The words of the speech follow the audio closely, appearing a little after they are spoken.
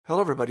Hello,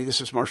 everybody. This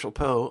is Marshall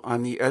Poe.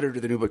 I'm the editor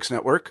of the New Books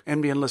Network.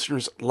 NBN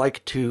listeners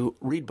like to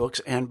read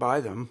books and buy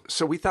them.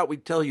 So we thought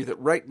we'd tell you that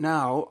right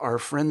now, our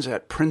friends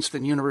at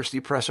Princeton University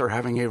Press are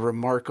having a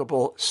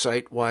remarkable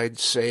site-wide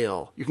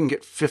sale. You can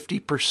get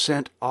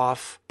 50%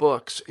 off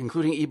books,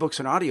 including ebooks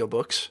and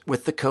audiobooks,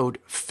 with the code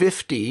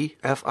 50,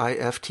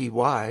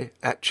 F-I-F-T-Y,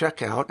 at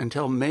checkout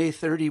until May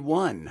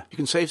 31. You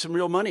can save some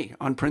real money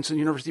on Princeton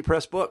University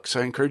Press books.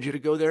 I encourage you to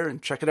go there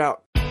and check it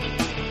out.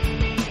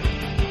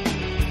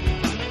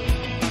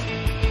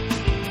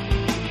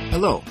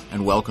 Hello,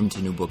 and welcome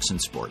to New Books in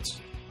Sports.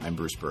 I'm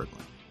Bruce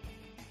Berglund.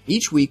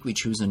 Each week we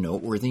choose a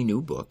noteworthy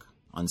new book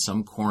on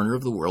some corner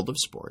of the world of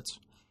sports,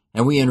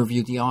 and we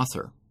interview the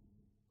author.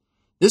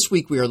 This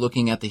week we are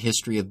looking at the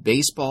history of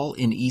baseball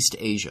in East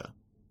Asia.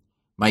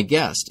 My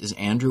guest is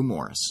Andrew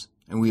Morris,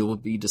 and we will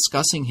be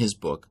discussing his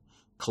book,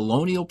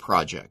 Colonial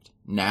Project,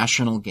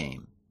 National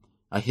Game,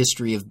 A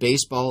History of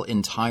Baseball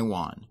in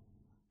Taiwan,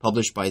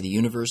 published by the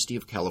University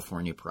of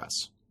California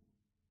Press.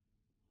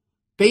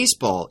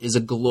 Baseball is a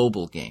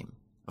global game,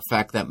 a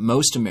fact that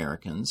most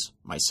Americans,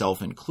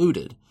 myself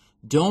included,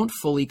 don't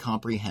fully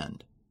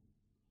comprehend.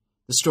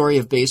 The story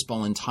of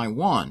baseball in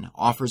Taiwan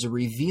offers a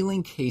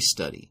revealing case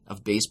study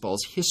of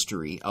baseball's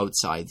history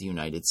outside the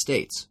United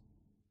States.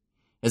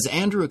 As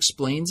Andrew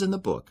explains in the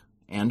book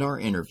and our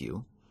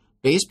interview,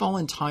 baseball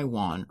in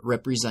Taiwan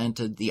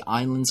represented the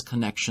island's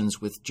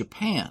connections with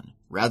Japan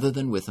rather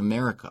than with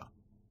America.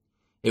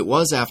 It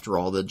was, after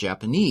all, the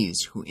Japanese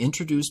who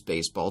introduced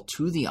baseball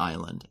to the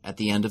island at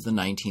the end of the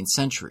 19th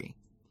century.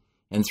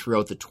 And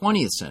throughout the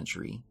 20th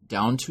century,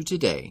 down to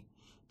today,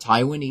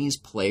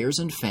 Taiwanese players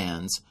and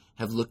fans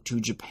have looked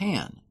to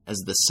Japan as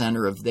the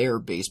center of their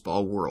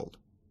baseball world.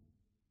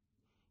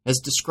 As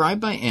described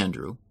by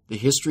Andrew, the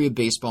history of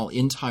baseball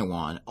in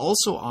Taiwan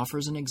also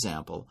offers an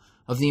example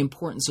of the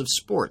importance of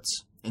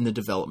sports in the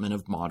development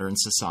of modern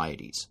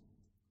societies.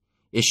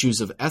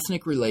 Issues of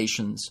ethnic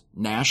relations,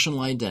 national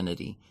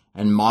identity,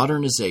 and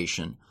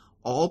modernization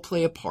all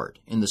play a part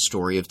in the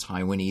story of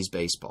Taiwanese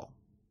baseball.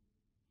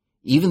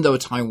 Even though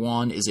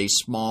Taiwan is a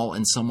small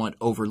and somewhat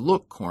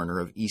overlooked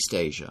corner of East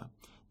Asia,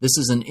 this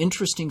is an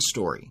interesting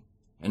story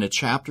and a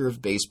chapter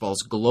of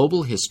baseball's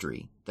global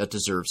history that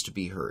deserves to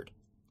be heard.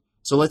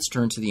 So let's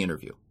turn to the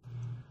interview.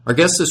 Our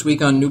guest this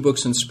week on New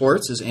Books in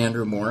Sports is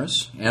Andrew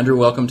Morris. Andrew,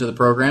 welcome to the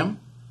program.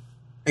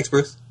 Thanks,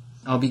 Bruce.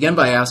 I'll begin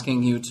by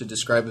asking you to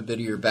describe a bit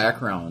of your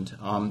background.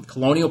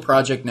 Colonial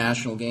Project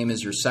National Game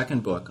is your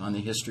second book on the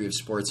history of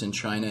sports in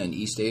China and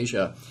East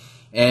Asia,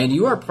 and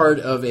you are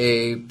part of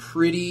a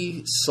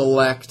pretty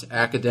select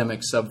academic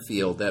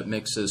subfield that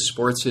mixes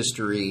sports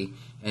history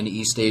and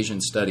East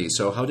Asian studies.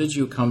 So how did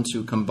you come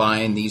to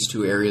combine these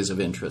two areas of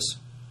interest?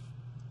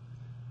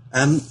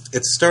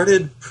 It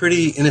started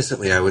pretty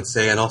innocently, I would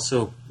say, and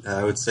also,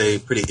 I would say,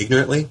 pretty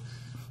ignorantly.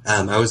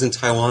 I was in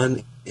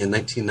Taiwan in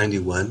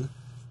 1991.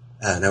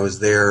 And I was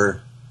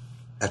there,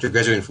 after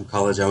graduating from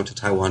college, I went to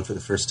Taiwan for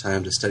the first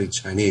time to study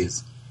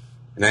Chinese.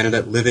 And I ended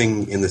up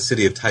living in the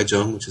city of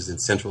Taichung, which is in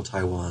central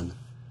Taiwan.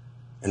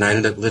 And I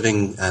ended up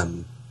living,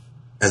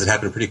 as it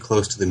happened, pretty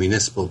close to the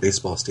municipal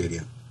baseball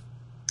stadium.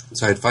 And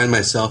so I'd find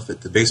myself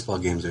at the baseball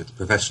games or at the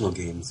professional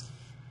games.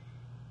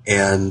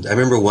 And I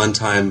remember one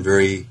time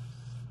very,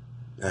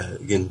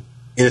 again,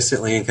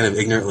 innocently and kind of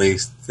ignorantly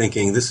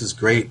thinking, this is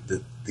great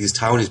that these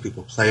Taiwanese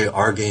people play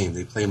our game.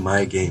 They play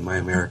my game, my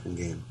American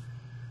game.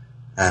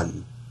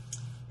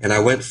 And I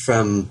went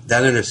from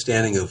that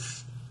understanding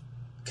of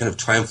kind of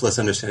triumphalist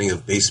understanding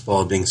of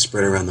baseball being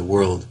spread around the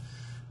world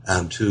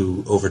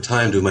to, over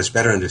time, to a much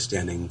better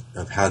understanding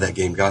of how that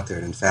game got there.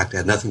 And in fact, it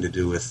had nothing to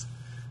do with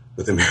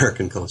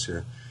American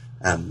culture.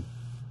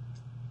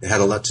 It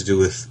had a lot to do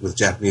with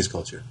Japanese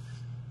culture.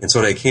 And so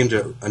what I came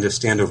to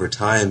understand over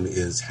time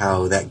is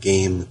how that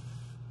game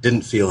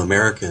didn't feel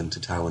American to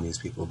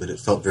Taiwanese people, but it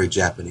felt very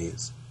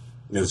Japanese.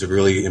 And it was a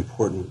really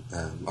important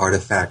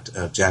artifact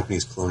of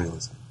Japanese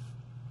colonialism.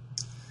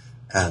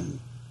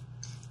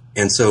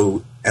 And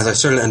so as I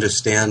started to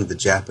understand the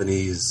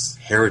Japanese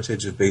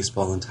heritage of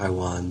baseball in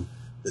Taiwan,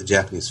 the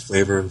Japanese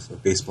flavor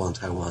of baseball in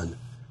Taiwan,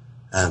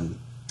 I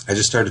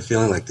just started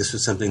feeling like this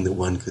was something that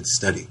one could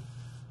study.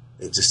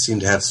 It just seemed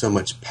to have so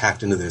much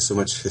packed into there, so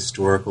much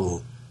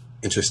historical,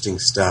 interesting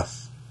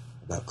stuff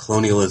about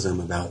colonialism,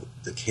 about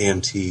the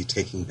KMT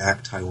taking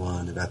back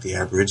Taiwan, about the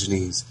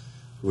Aborigines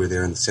who were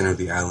there in the center of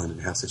the island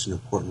and have such an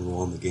important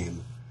role in the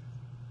game.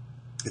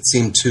 It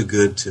seemed too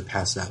good to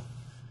pass up.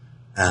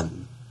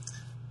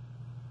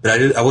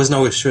 But I wasn't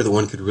always sure that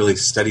one could really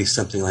study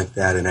something like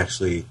that and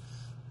actually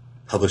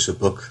publish a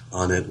book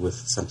on it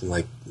with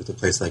a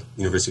place like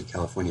University of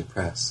California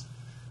Press.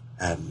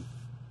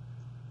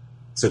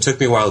 So it took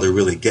me a while to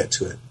really get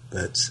to it,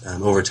 but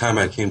over time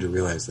I came to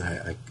realize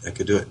that I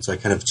could do it. So I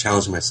kind of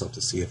challenged myself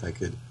to see if I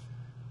could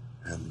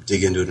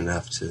dig into it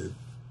enough to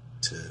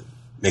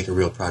make a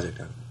real project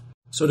out of it.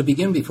 So to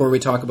begin, before we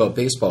talk about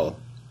baseball,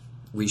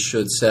 we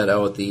should set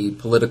out the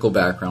political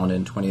background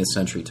in 20th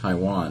century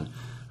Taiwan,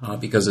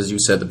 because as you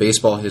said, the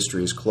baseball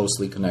history is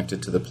closely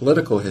connected to the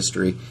political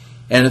history.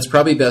 And it's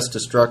probably best to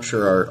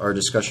structure our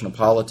discussion of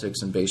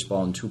politics and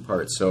baseball in two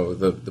parts. So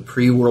the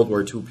pre-World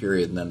War II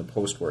period and then the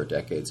post-war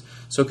decades.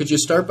 So could you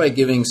start by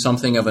giving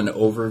something of an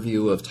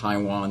overview of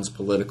Taiwan's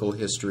political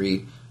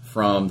history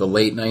from the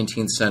late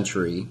 19th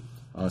century,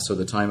 so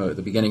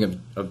the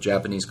beginning of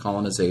Japanese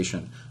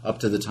colonization, up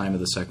to the time of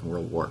the Second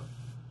World War?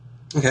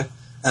 Okay.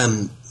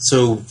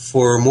 So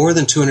for more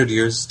than 200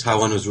 years,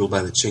 Taiwan was ruled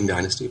by the Qing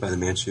dynasty, by the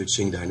Manchu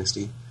Qing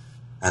dynasty.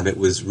 It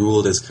was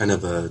ruled as kind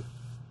of a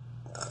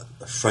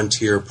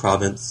frontier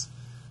province,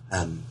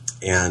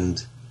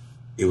 and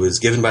it was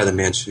given by the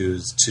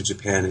Manchus to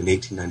Japan in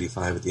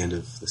 1895 at the end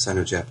of the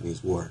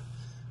Sino-Japanese War.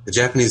 The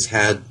Japanese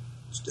had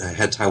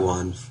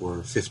Taiwan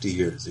for 50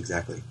 years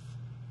exactly,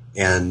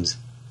 and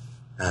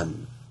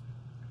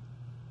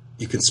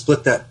you can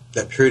split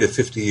that period of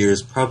 50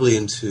 years probably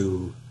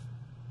into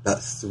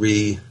about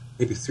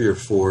maybe three or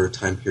four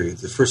time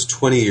periods. The first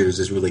 20 years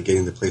is really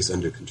getting the place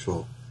under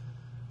control.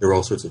 There were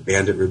all sorts of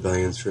bandit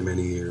rebellions for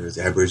many years,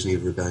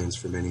 Aborigine rebellions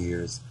for many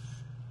years.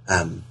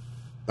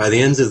 By the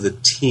end of the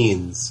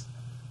teens,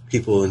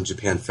 people in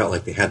Japan felt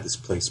like they had this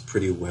place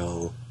pretty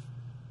well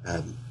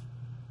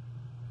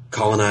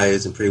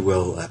colonized and pretty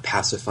well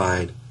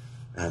pacified.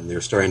 They were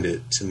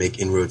starting to make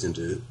inroads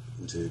into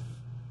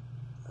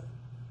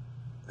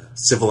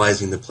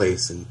civilizing the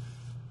place and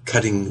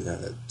cutting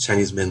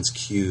Chinese men's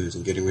queues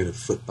and getting rid of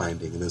foot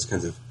binding and those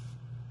kinds of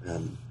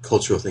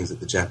cultural things that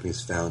the Japanese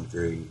found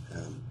very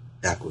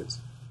backwards.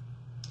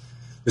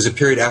 There's a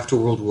period after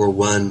World War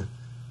I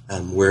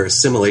where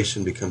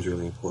assimilation becomes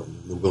really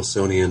important. The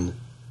Wilsonian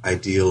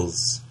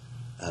ideals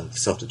of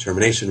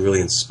self-determination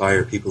really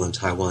inspire people in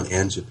Taiwan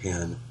and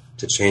Japan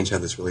to change how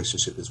this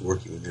relationship is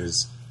working. And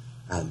there's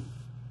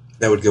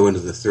that would go into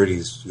the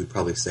 30s, you would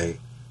probably say,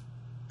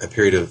 a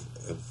period of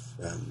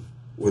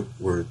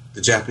where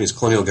the Japanese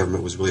colonial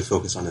government was really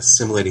focused on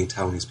assimilating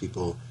Taiwanese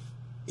people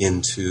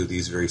into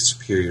these very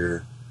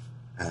superior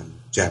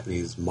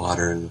Japanese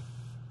modern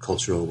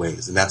cultural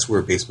ways. And that's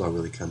where baseball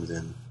really comes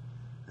in,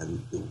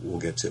 and we'll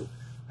get to.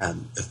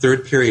 The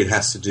third period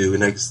has to do,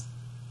 and I guess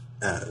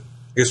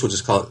we'll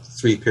just call it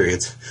three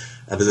periods,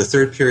 but the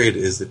third period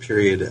is the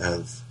period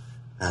of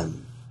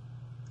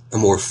a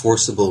more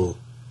forcible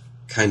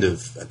kind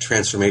of a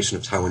transformation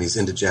of Taiwanese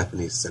into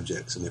Japanese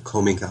subjects, and the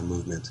Kominka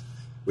movement,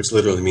 which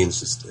literally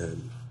means just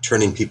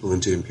turning people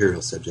into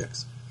imperial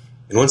subjects.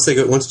 And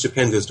once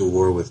Japan goes to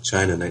war with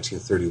China in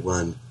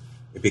 1931,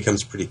 it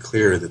becomes pretty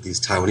clear that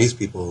these Taiwanese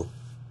people,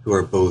 who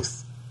are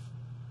both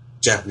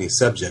Japanese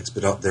subjects,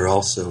 but they're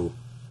also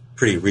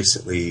pretty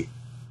recently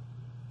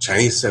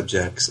Chinese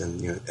subjects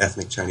and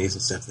ethnic Chinese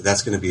and stuff,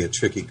 that's going to be a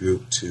tricky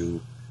group to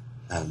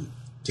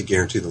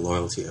guarantee the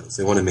loyalty of.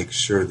 So they want to make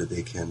sure that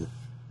they can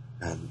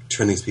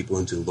turn these people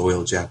into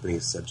loyal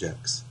Japanese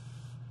subjects.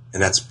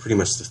 And that's pretty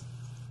much the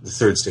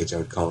third stage, I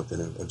would call it,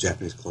 then, of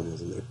Japanese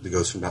colonialism. It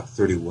goes from about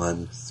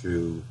 31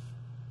 through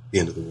the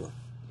end of the war.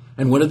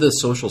 And what did the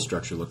social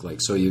structure look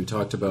like? So you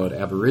talked about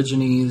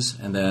Aborigines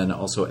and then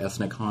also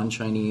ethnic Han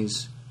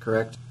Chinese,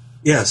 correct?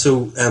 Yeah,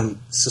 so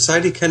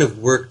society kind of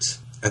worked,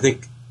 I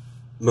think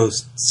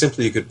most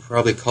simply you could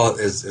probably call it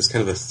as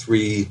kind of a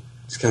three-way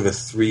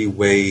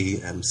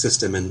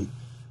system. And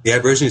the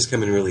Aborigines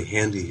come in really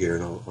handy here,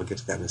 and I'll get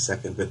to that in a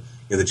second. But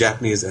the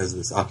Japanese as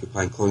this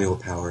occupying colonial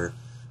power,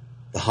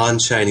 the Han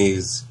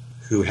Chinese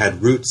who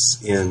had roots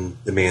in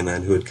the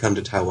mainland, who had come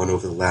to Taiwan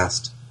over the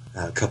last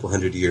couple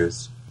hundred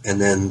years, and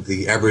then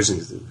the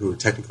Aborigines, who are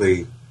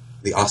technically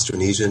the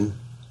Austronesian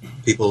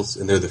peoples,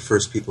 and they're the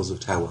first peoples of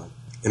Taiwan.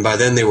 And by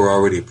then they were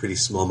already a pretty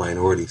small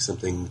minority,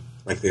 something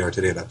like they are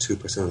today, about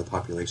 2% of the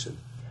population.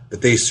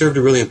 But they served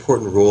a really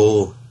important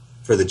role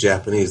for the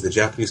Japanese. The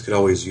Japanese could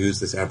always use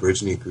this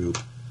Aborigine group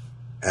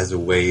as a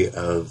way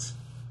of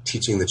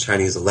teaching the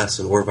Chinese a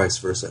lesson, or vice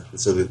versa.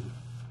 And so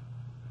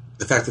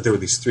the fact that there were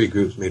these three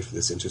groups made for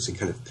this interesting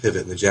kind of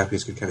pivot, and the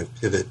Japanese could kind of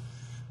pivot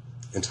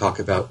and talk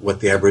about what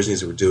the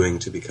Aborigines were doing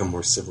to become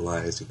more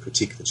civilized and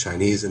critique the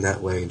Chinese in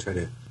that way and try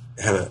to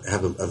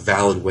have a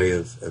valid way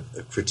of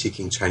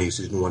critiquing Chinese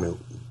who didn't want to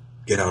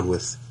get on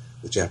with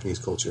Japanese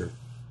culture.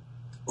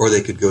 Or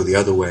they could go the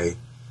other way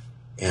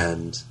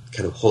and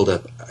kind of hold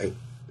up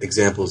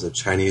examples of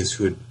Chinese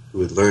who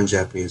had learned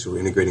Japanese, who were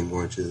integrating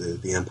more into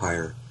the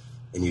empire,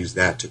 and use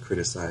that to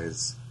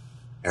criticize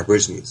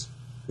Aborigines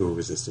who were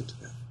resistant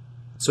to that.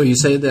 So you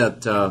say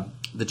that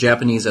the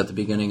Japanese at the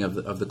beginning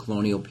of the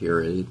colonial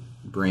period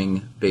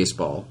bring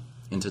baseball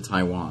into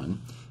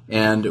Taiwan.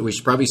 And we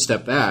should probably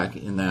step back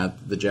in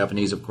that the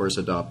Japanese, of course,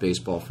 adopt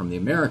baseball from the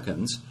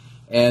Americans.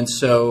 And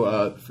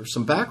so for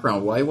some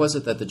background, why was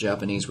it that the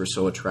Japanese were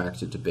so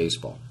attracted to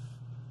baseball?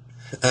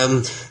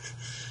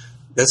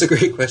 That's a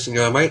great question.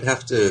 I might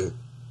have to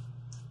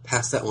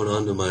pass that one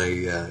on to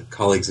my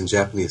colleagues in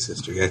Japanese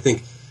history. I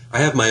think I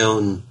have my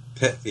own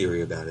pet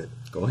theory about it.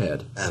 Go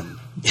ahead.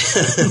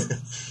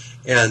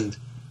 And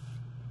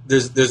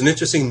there's an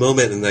interesting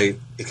moment, and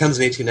it comes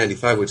in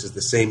 1895, which is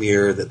the same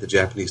year that the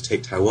Japanese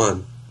take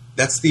Taiwan.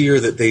 That's the year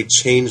that they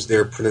changed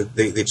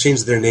they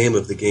changed their name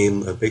of the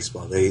game of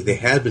baseball. They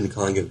had been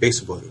calling it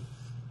baseball,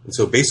 And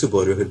so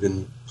Beisoboru had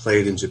been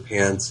played in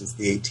Japan since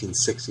the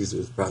 1860s. It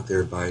was brought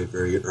there by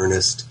very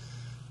earnest,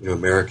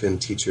 American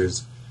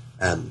teachers.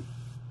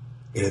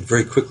 It had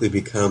very quickly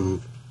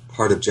become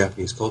part of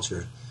Japanese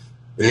culture.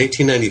 But in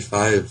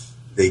 1895,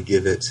 they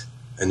give it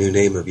a new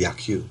name of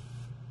Yakyu.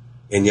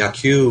 And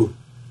Yakyu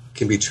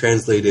can be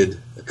translated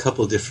a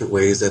couple different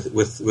ways.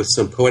 With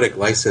some poetic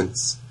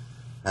license,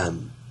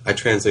 I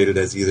translate it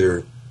as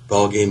either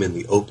ball game in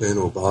the open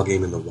or ball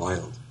game in the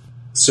wild.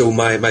 So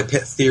my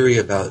pet theory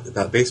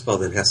about baseball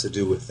then has to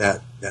do with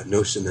that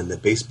notion then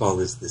that baseball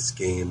is this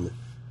game,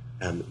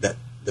 that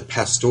the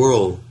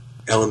pastoral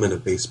element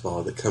of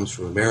baseball that comes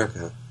from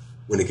America,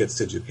 when it gets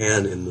to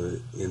Japan in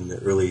the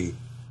early,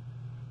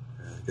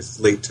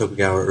 late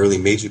Tokugawa, early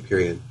Meiji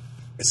period,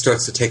 it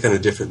starts to take on a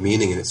different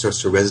meaning, and it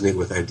starts to resonate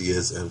with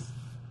ideas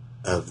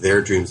of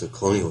their dreams of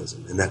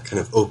colonialism. And that kind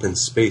of open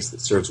space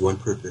that serves one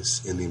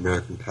purpose in the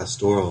American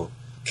pastoral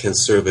can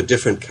serve a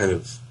different kind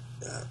of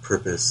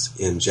purpose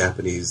in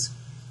Japanese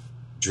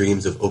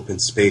dreams of open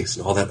space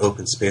and all that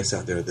open space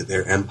out there that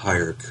their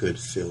empire could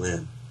fill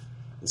in.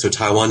 And so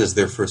Taiwan is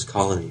their first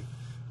colony.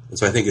 And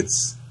so I think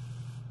it's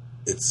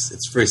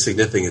very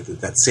significant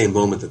that that same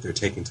moment that they're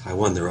taking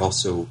Taiwan, they're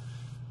also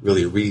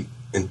really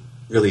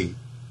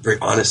very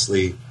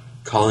honestly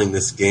calling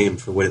this game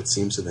for what it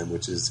seems to them,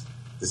 which is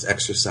this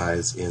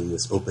exercise in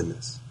this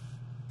openness.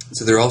 And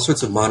so there are all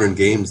sorts of modern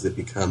games that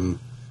become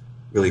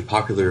really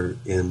popular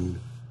in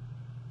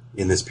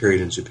this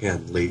period in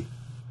Japan, late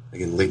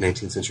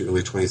 19th century,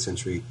 early 20th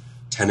century.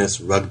 Tennis,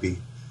 rugby.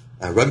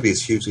 Rugby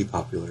is hugely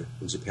popular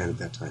in Japan at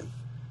that time.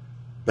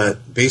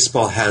 But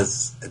baseball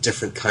has a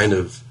different kind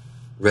of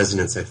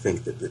resonance, I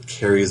think, that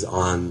carries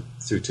on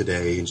through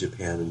today in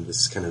Japan, and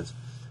this kind of,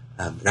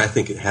 and I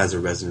think it has a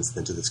resonance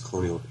then to this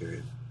colonial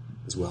period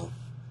as well.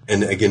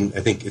 And again,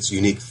 I think it's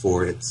unique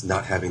for its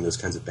not having those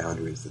kinds of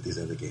boundaries that these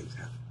other games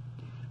have.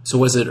 So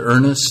was it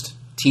earnest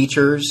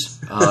teachers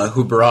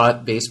who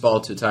brought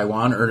baseball to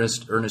Taiwan,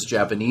 earnest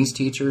Japanese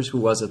teachers? Who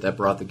was it that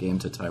brought the game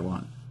to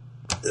Taiwan?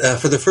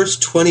 For the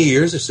first 20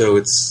 years or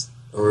so,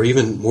 or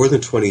even more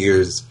than 20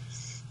 years,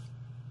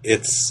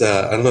 it's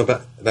I don't know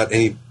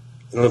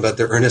about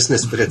their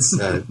earnestness, but it's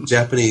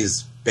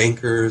Japanese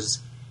bankers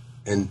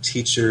and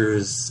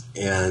teachers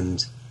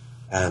and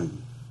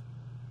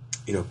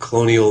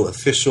colonial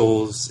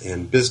officials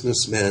and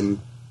businessmen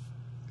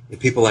and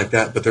people like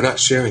that, but they're not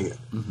sharing it.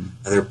 Mm-hmm.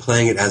 They're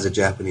playing it as a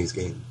Japanese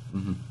game.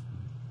 Mm-hmm.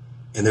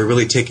 And they're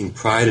really taking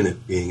pride in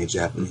it being a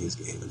Japanese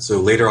game. And so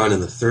later on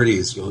in the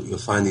 30s, you'll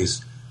find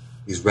these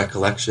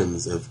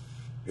recollections of,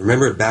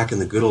 remember back in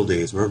the good old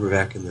days, remember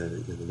back in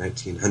the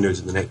 1900s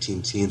and the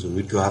 19-teens when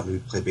we'd go out and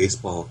we'd play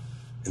baseball,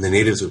 and the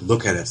natives would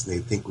look at us and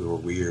they'd think we were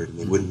weird, and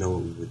they wouldn't know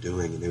what we were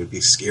doing, and they would be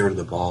scared of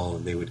the ball,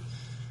 and they would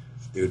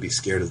be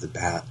scared of the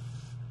bat.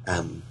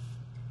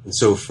 And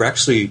so for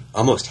actually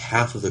almost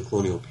half of the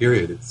colonial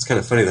period, it's kind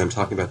of funny that I'm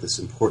talking about this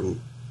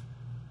important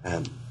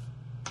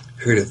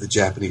period of the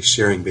Japanese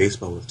sharing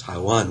baseball with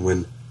Taiwan,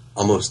 when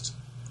almost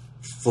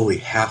fully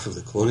half of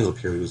the colonial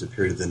period was a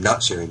period of them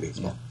not sharing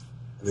baseball,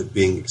 of it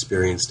being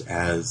experienced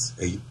as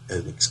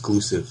an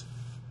exclusive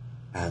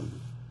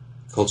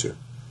culture.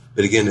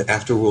 But again,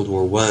 after World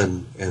War I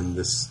and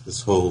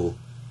this whole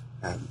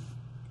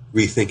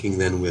rethinking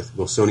then with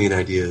Wilsonian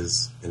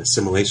ideas and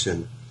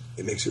assimilation,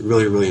 it makes it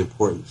really, really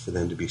important for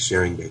them to be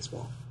sharing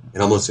baseball.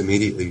 And almost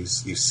immediately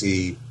you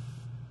see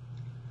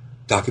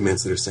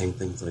documents that are saying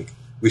things like,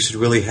 we should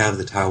really have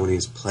the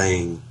Taiwanese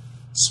playing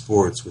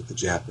sports with the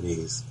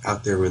Japanese,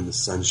 out there in the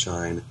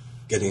sunshine,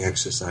 getting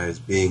exercise,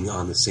 being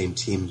on the same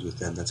teams with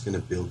them. That's going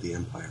to build the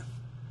empire.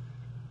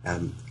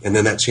 And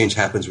then that change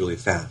happens really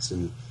fast.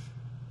 And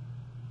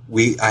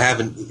you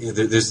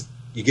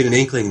get an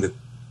inkling that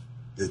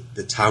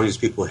the Taiwanese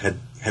people had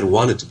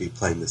wanted to be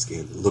playing this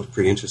game. It looked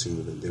pretty interesting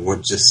to them. They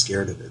weren't just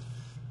scared of it,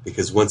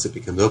 because once it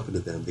becomes open to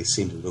them, they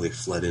seem to really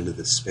flood into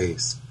this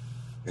space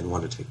and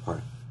want to take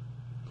part.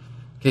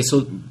 Okay,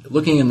 so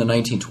looking in the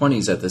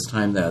 1920s, at this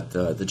time that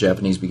the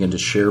Japanese begin to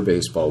share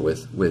baseball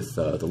with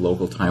the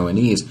local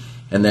Taiwanese,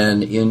 and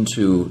then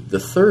into the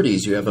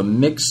 30s, you have a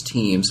mixed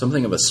team,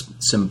 something of a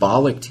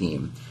symbolic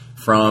team,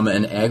 from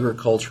an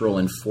agricultural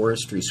and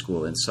forestry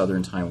school in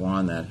southern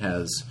Taiwan that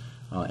has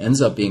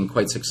ends up being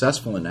quite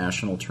successful in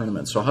national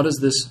tournaments. So how does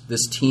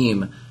this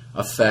team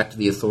affect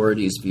the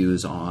authorities'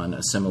 views on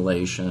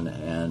assimilation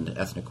and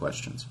ethnic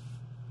questions?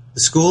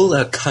 The school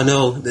at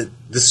Kano, the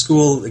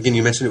school, again,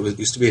 you mentioned it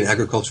used to be an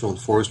agricultural and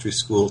forestry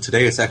school.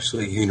 Today it's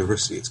actually a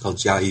university. It's called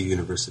Jiayi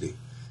University.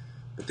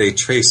 But they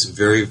trace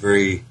very,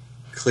 very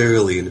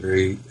clearly and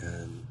very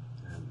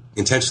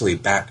intentionally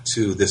back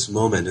to this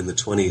moment in the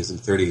 20s and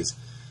 30s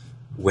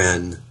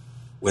when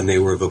they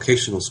were a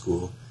vocational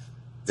school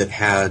that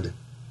had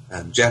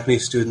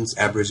Japanese students,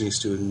 Aborigine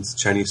students,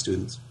 Chinese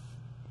students,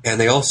 and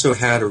they also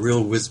had a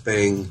real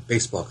whiz-bang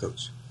baseball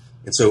coach.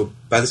 And so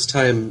by this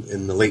time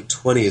in the late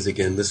 20s,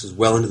 again, this is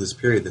well into this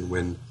period then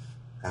when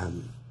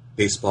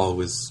baseball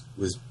was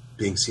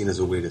being seen as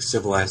a way to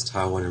civilize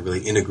Taiwan and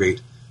really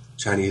integrate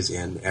Chinese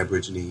and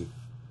Aborigine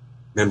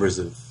members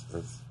of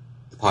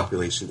the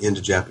population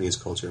into Japanese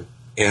culture.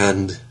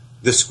 And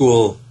this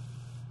school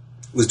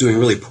was doing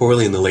really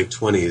poorly in the late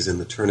 20s in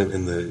the tournament,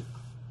 in the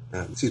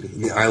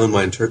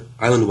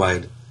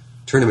island-wide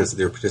tournaments that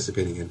they were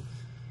participating in.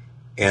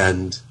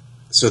 And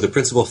so the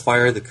principal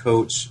fired the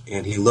coach,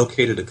 and he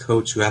located a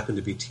coach who happened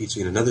to be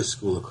teaching in another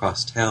school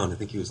across town. I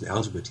think he was an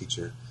algebra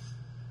teacher,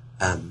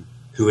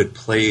 who had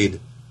played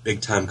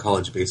big-time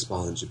college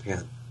baseball in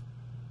Japan.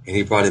 And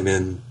he brought him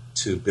in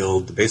to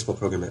build the baseball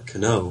program at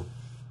Kano.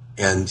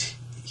 And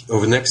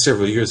over the next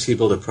several years, he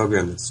built a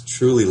program that's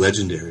truly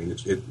legendary. And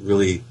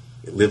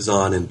it lives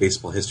on in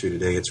baseball history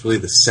today. It's really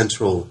the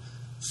central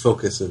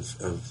focus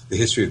of the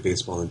history of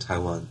baseball in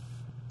Taiwan.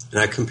 And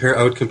I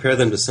would compare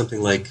them to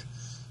something like,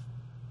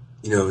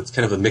 it's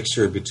kind of a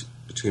mixture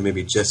between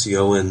maybe Jesse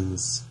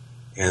Owens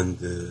and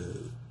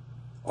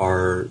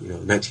our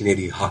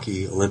 1980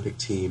 hockey Olympic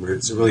team, or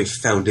it's a really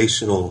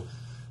foundational,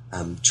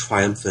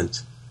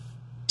 triumphant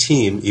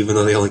team, even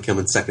though they only come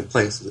in second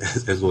place,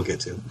 as we'll get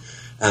to.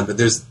 But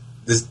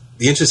the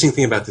interesting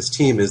thing about this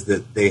team is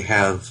that they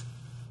have,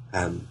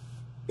 in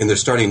their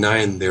starting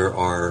nine, there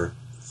are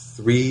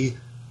three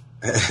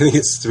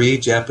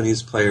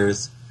Japanese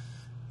players,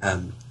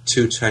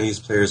 2 Chinese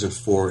players, and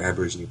 4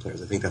 Aborigine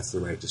players. I think that's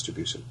the right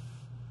distribution.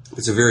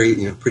 It's a very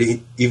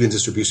pretty even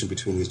distribution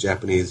between these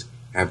Japanese,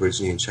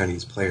 Aborigine, and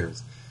Chinese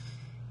players.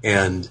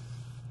 And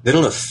they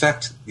don't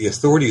affect the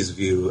authorities'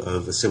 view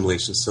of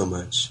assimilation so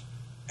much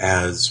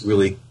as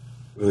really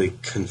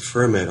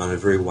confirm it on a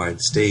very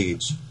wide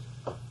stage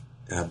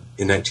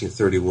in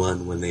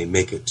 1931 when they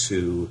make it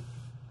to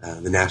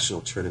the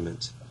national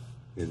tournament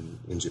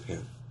in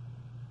Japan.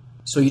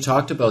 So you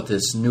talked about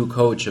this new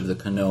coach of the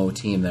Kano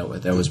team that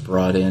was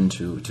brought in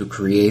to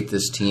create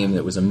this team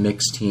that was a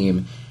mixed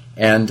team,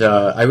 and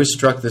I was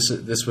struck this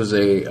was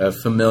a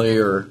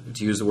familiar,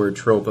 to use the word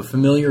trope, a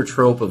familiar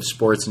trope of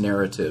sports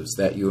narratives,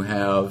 that you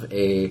have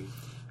a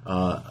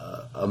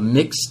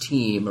mixed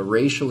team, a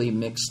racially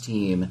mixed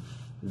team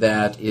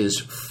that is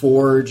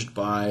forged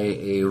by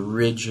a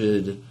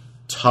rigid,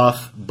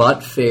 tough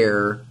but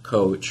fair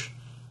coach,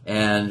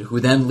 and who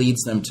then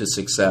leads them to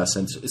success.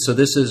 And so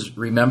this is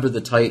Remember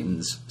the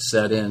Titans,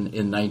 set in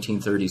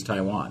 1930s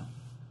Taiwan.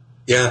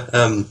 Yeah,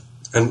 I'm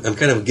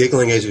kind of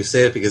giggling as you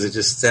say it because it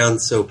just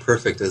sounds so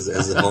perfect as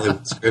a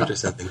Hollywood script or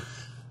something.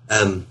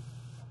 And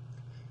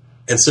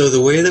so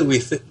the way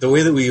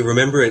that we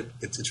remember it,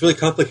 it's really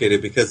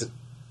complicated because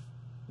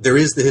there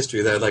is the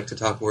history that I'd like to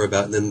talk more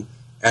about, and then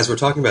as we're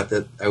talking about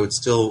that,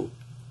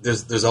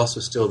 there's also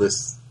still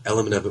this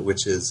element of it,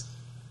 which is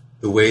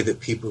the way that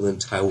people in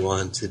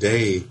Taiwan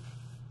today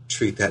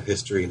treat that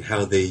history and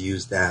how they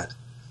use that.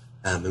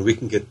 And we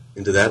can get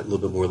into that a little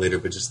bit more later,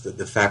 but just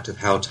the fact of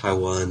how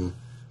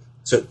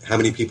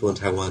many people in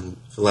Taiwan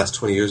for the last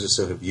 20 years or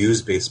so have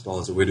used baseball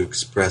as a way to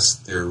express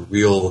their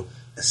real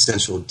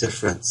essential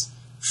difference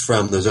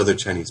from those other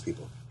Chinese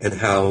people. And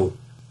how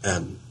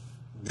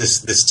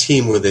this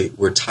team where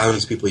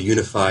Taiwanese people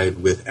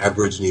unified with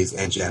Aborigines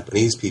and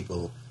Japanese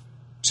people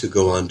to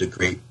go on to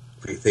great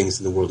things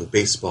in the world of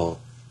baseball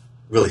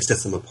really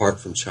sets them apart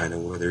from China,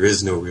 where there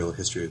is no real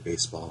history of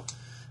baseball.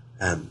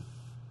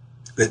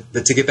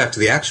 But to get back to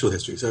the actual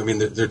history, so I mean,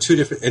 there are 2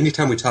 different.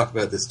 Anytime we talk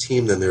about this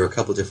team, then there are a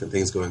couple different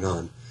things going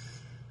on.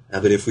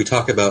 But if we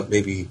talk about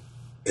maybe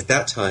at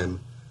that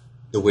time,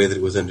 the way that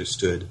it was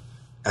understood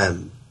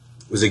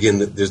was again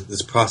that there's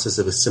this process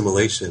of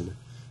assimilation,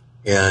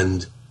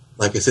 and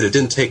like I said, it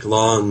didn't take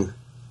long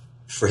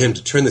for him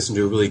to turn this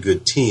into a really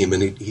good team.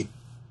 And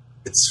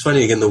it's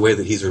funny again the way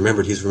that he's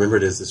remembered. He's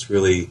remembered as this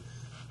really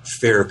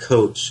fair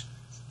coach,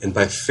 and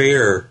by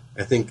fair,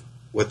 I think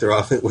what they're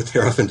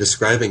often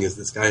describing is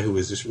this guy who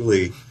was just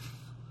really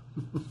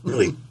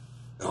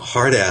a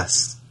hard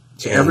ass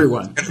to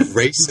everyone, kind of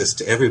racist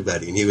to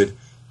everybody, and he would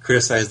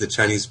criticize the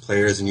Chinese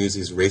players and use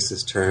these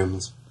racist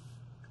terms,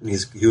 and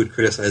he would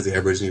criticize the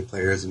Aborigine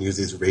players and use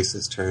these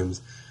racist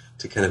terms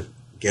to kind of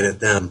get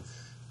at them.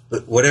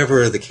 But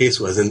whatever the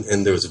case was,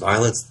 and there was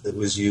violence that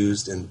was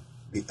used, and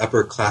the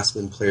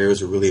upperclassmen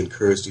players were really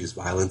encouraged to use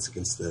violence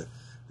against the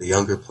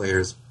younger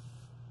players.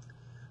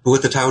 But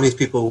what the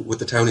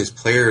Taiwanese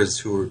players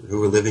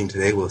who are living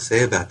today will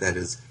say about that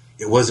is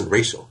it wasn't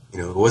racial.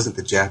 It wasn't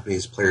the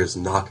Japanese players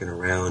knocking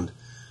around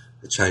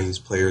the Chinese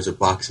players or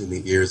boxing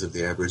the ears of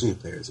the Aborigine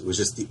players. It was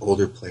just the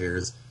older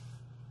players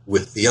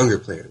with the younger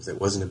players.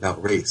 It wasn't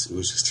about race. It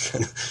was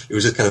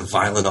just kind of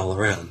violent all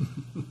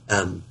around.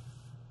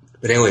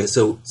 But anyway,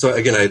 so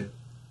again,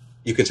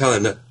 you can tell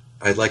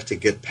I'd like to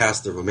get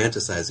past the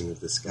romanticizing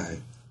of this guy,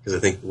 because I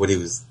think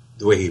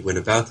the way he went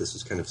about this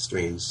was kind of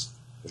strange,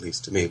 at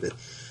least to me. But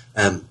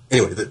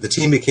anyway, the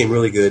team became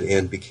really good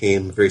and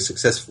became very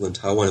successful in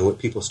Taiwan. And what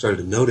people started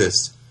to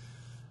notice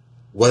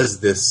was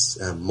this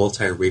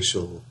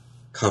multiracial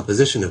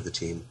composition of the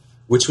team,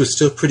 which was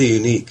still pretty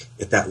unique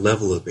at that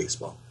level of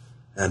baseball.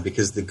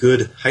 Because the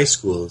good high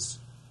schools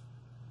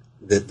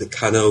that the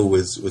Kano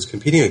was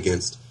competing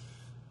against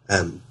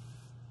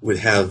would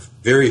have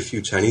very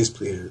few Chinese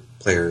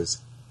players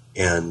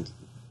and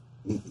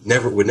would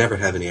never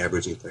have any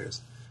Aborigine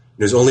players. And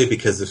it was only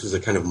because this was a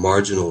kind of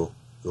marginal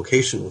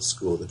vocational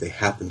school that they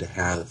happened to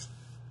have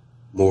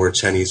more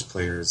Chinese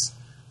players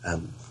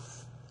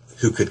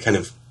who could kind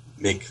of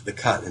make the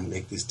cut and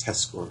make these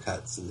test score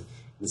cuts, and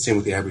the same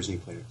with the Aborigine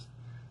players.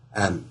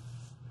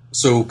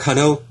 So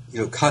Kano,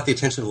 caught the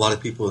attention of a lot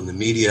of people in the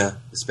media,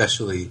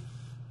 especially.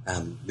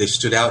 They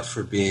stood out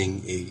for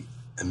being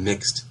a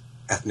mixed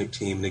ethnic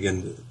team. And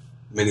again,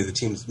 most of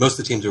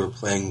the teams that were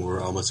playing were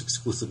almost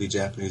exclusively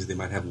Japanese. They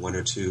might have one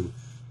or two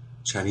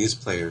Chinese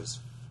players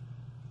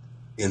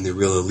in the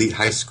real elite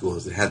high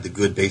schools that had the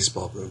good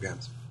baseball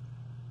programs.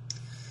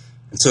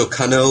 And so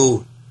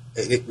Kano,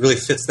 it really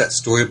fits that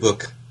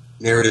storybook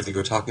narrative that you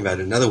were talking about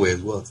in another way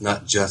as well. It's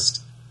not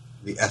just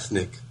the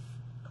ethnic,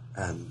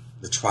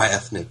 the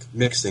tri-ethnic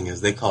mixing, as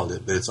they called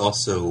it, but it's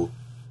also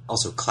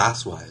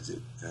class-wise.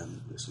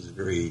 This was a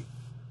very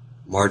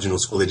marginal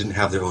school. They didn't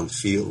have their own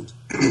field.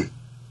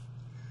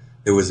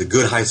 There was a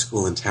good high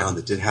school in town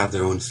that did have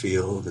their own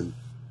field, and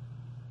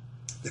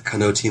the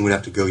Kano team would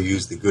have to go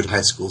use the good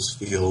high school's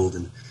field,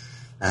 and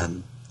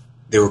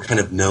they were kind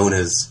of known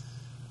as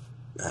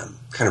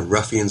kind of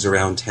ruffians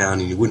around town,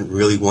 and you wouldn't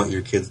really want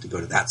your kids to go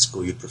to that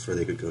school. You'd prefer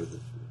they could go to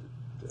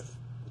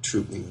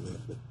the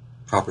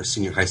proper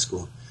senior high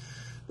school.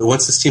 But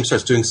once this team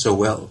starts doing so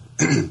well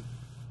in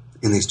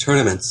these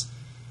tournaments,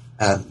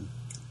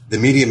 the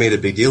media made a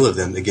big deal of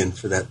them, again,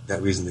 for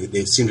that reason.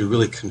 They seemed to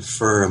really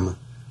confirm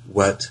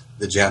what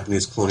the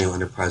Japanese colonial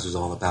enterprise was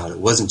all about. It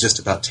wasn't just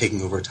about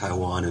taking over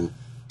Taiwan and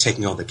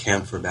taking all the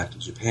camphor back to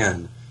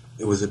Japan.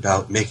 It was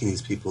about making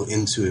these people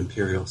into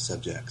imperial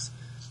subjects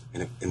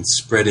and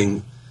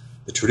spreading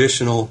the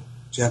traditional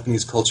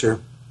Japanese culture,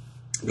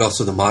 but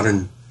also the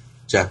modern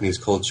Japanese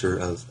culture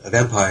of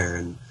empire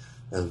and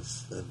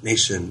of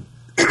nation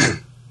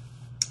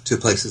to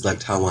places like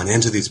Taiwan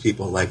and to these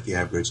people like the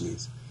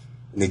Aborigines.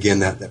 And again,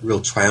 that real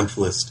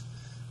triumphalist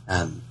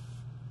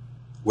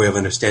way of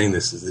understanding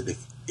this is that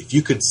if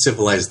you could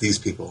civilize these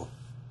people,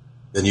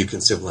 then you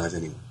can civilize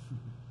anyone.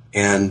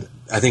 And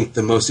I think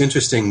the most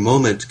interesting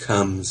moment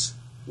comes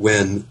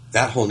when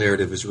that whole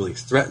narrative is really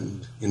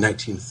threatened in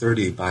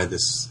 1930 by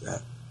this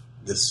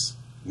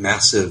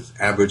massive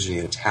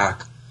Aborigine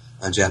attack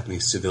on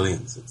Japanese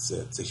civilians.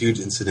 It's a huge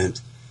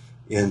incident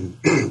in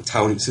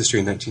Taiwanese history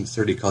in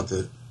 1930 called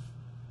the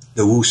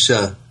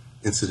Wusha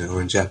incident,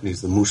 or in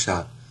Japanese, the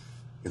Musha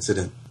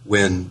incident,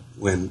 when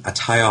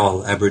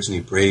Atayal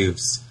Aborigine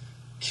braves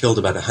killed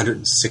about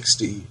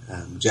 160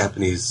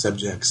 Japanese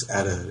subjects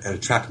at a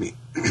track meet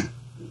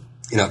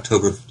in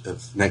October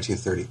of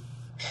 1930.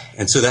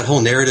 And so that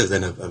whole narrative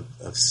then of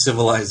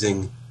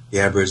civilizing the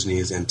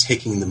Aborigines and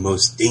taking the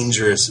most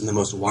dangerous and the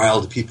most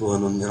wild people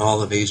in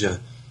all of Asia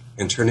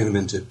and turning them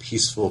into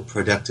peaceful,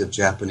 productive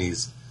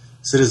Japanese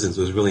citizens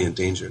was really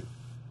endangered.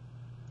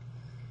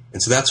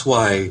 And so that's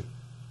why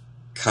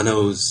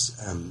Kano's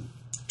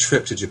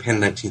trip to Japan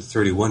in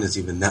 1931 is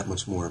even that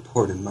much more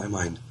important in my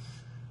mind.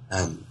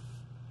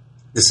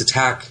 This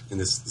attack and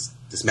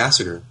this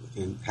massacre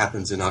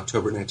happens in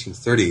October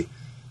 1930.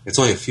 It's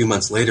only a few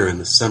months later, in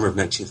the summer of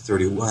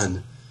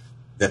 1931,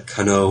 that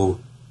Kano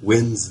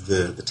wins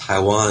the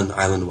Taiwan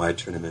island-wide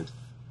tournament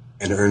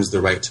and earns the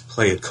right to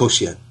play at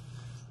Koshien.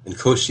 And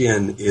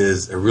Koshien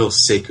is a real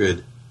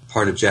sacred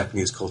part of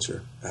Japanese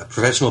culture.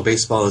 Professional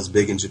baseball is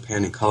big in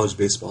Japan, and college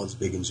baseball is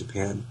big in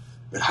Japan.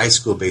 But high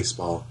school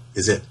baseball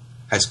is it.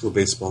 High school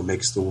baseball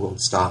makes the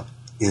world stop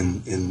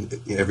in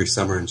every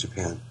summer in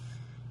Japan.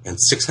 And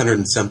 600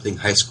 and something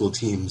high school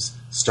teams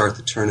start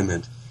the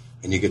tournament,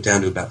 and you get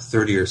down to about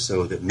 30 or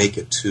so that make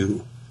it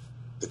to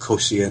the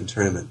Koshien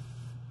tournament.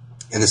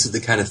 And this is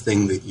the kind of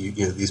thing that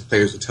these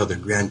players will tell their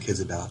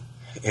grandkids about.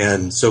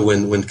 And so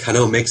when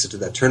Kano makes it to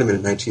that tournament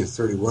in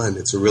 1931,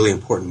 it's a really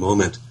important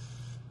moment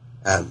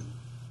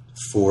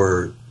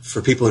for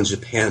people in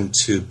Japan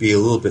to be a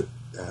little bit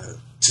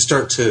to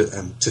start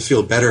to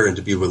feel better and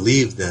to be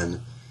relieved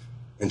then,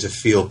 and to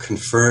feel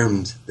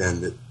confirmed then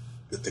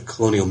that the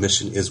colonial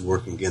mission is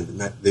working again.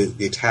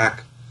 The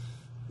attack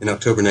in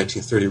October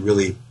 1930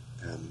 really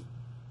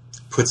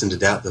puts into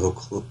doubt the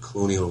whole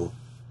colonial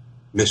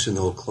mission,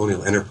 the whole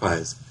colonial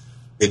enterprise.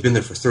 They've been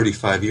there for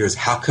 35 years.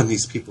 How come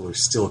these people are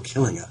still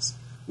killing us?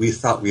 We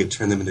thought we had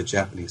turned them into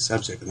Japanese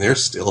subjects, and they're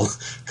still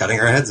cutting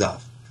our heads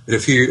off. But a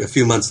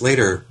few months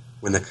later,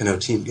 when the Kano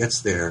team gets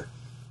there,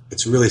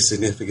 it's really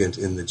significant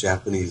in the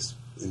Japanese,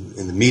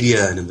 in the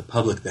media and in the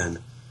public then,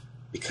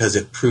 because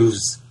it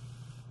proves,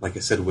 like I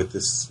said, what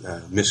this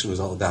mission was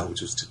all about,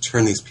 which was to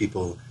turn these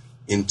people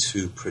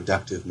into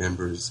productive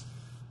members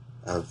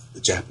of the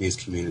Japanese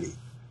community.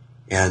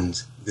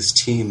 And this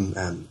team,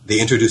 they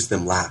introduced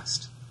them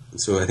last. And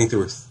so I think there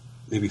were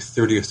maybe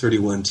 30 or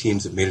 31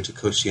 teams that made it to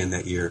Koshien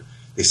that year.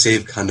 They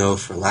saved Kano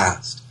for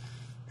last.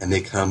 And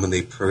they come and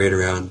they parade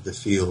around the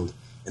field,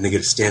 and they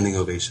get a standing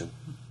ovation.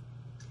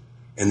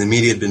 And the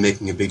media had been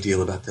making a big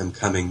deal about them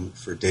coming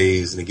for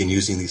days, and again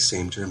using these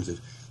same terms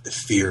of the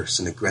fierce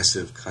and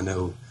aggressive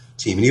Kano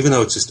team. And even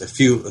though it's just a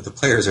few of the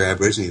players are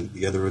Aborigine,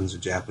 the other ones are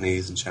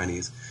Japanese and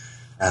Chinese.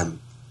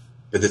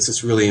 But it's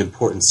this really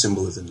important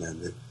symbolism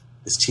then that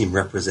this team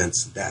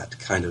represents that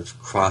kind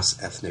of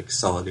cross-ethnic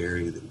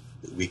solidarity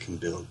that we can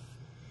build.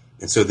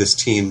 And so this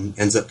team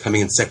ends up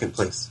coming in second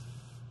place,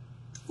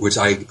 which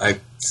I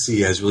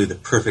see as really the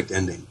perfect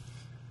ending.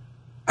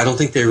 I don't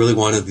think they really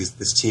wanted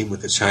this team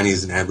with the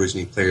Chinese and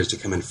Aborigine players to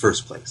come in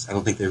first place. I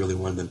don't think they really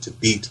wanted them to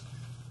beat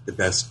the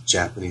best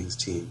Japanese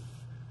team.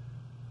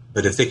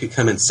 But if they could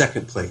come in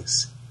second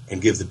place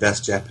and give the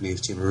best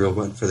Japanese team a real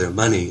run for their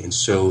money and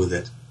show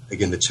that,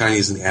 again, the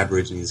Chinese and the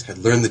Aborigines had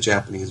learned the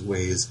Japanese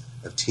ways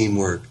of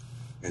teamwork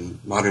and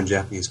modern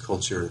Japanese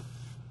culture,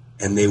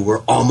 and they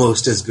were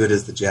almost as good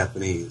as the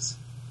Japanese,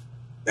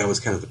 that was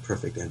kind of the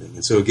perfect ending.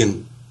 And so,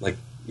 again, like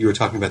you were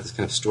talking about this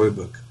kind of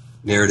storybook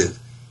narrative,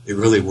 it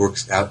really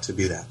works out to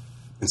be that.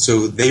 And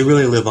so they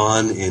really live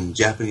on in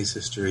Japanese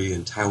history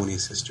and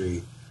Taiwanese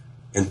history.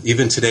 And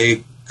even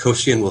today,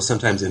 Koshien will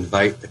sometimes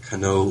invite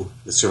the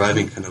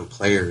surviving Kano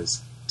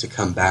players to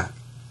come back.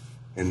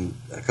 And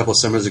a couple of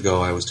summers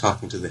ago, I was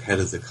talking to the head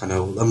of the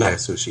Kano Alumni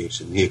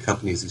Association. He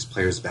accompanies these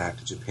players back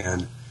to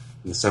Japan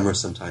in the summer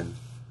sometime.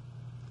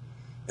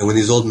 And when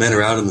these old men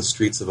are out on the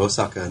streets of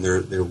Osaka and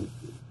they're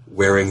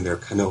wearing their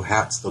Kano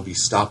hats, they'll be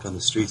stopped on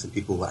the streets and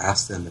people will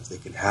ask them if they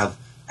can have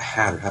a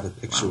hat or have a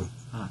picture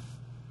with them.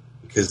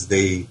 Because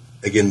they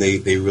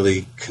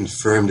really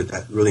confirmed at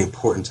that really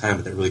important time,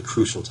 at that really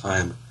crucial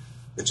time,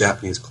 that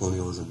Japanese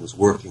colonialism was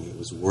working. It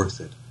was worth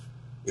it.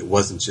 It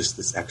wasn't just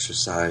this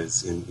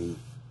exercise in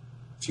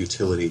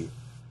futility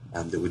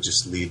that would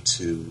just lead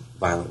to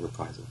violent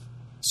reprisal.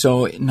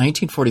 So in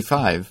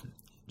 1945,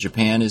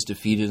 Japan is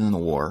defeated in the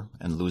war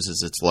and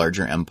loses its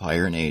larger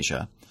empire in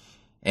Asia.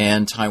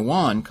 And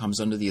Taiwan comes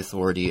under the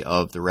authority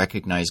of the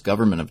recognized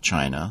government of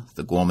China,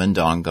 the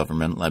Kuomintang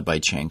government led by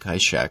Chiang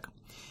Kai-shek.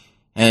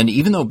 And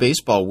even though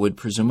baseball would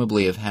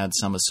presumably have had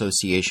some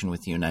association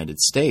with the United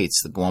States,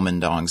 the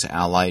Kuomintang's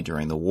ally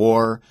during the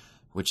war,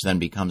 which then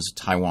becomes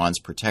Taiwan's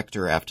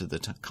protector after the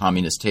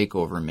communist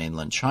takeover in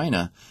mainland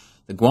China,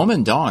 the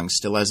Kuomintang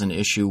still has an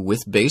issue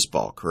with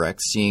baseball,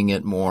 correct? Seeing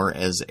it more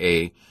as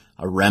a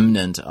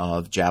remnant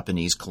of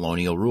Japanese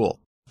colonial rule.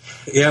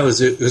 Yeah, it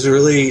was a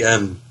really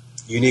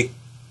unique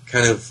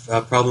kind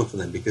of problem for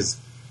them because,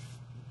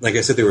 like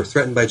I said, they were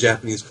threatened by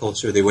Japanese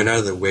culture. They went out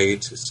of their way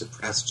to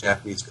suppress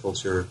Japanese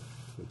culture,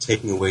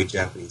 taking away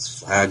Japanese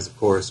flags, of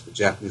course, but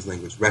Japanese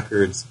language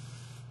records.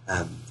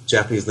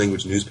 Japanese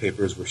language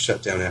newspapers were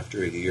shut down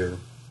after a year.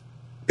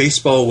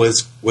 Baseball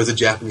was a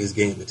Japanese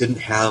game. It didn't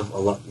have a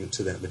lot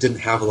to them. It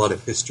didn't have a lot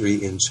of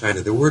history in China.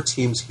 There were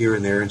teams here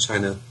and there in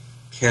China.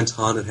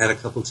 Canton had a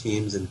couple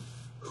teams, and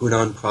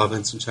Hunan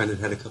province in China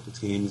had a couple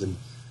teams, and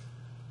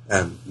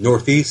the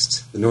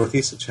northeast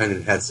of China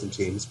had some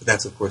teams, but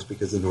that's, of course,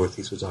 because the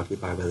northeast was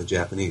occupied by the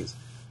Japanese.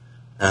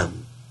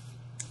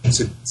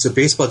 So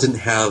baseball didn't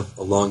have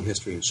a long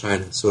history in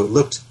China, so it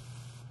looked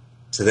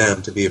to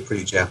them to be a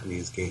pretty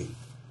Japanese game.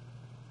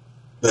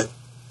 But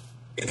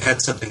it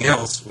had something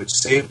else which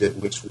saved it,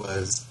 which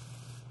was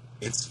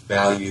its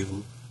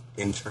value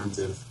in terms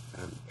of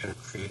kind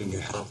of creating a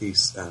healthy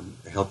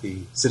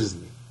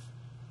citizenry.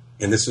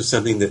 And this was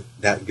something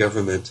that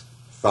government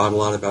thought a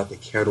lot about. They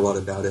cared a lot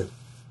about it.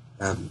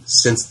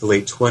 Since the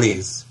late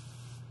 20s,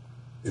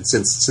 and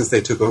since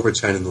they took over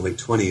China in the late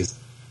 20s,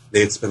 they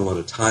had spent a lot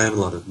of time, a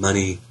lot of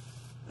money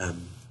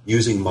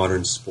using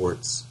modern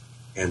sports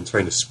and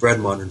trying to spread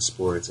modern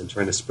sports and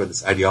trying to spread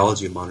this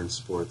ideology of modern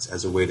sports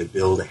as a way to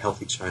build a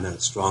healthy China, a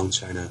strong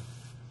China,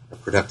 a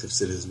productive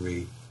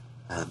citizenry,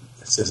 a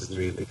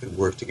citizenry that could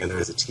work together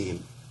as a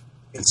team.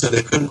 And so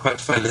they couldn't quite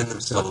find in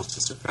themselves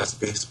to suppress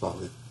baseball.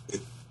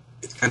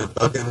 It kind of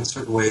bugged them in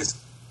certain ways,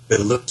 but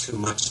it looked too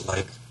much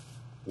like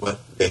what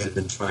they had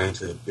been trying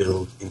to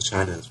build in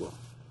China as well.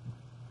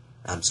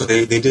 So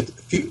they did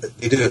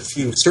a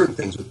few certain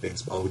things with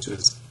baseball, which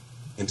was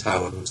in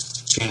Taiwan, which was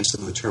to change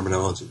some of the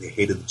terminology. They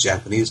hated the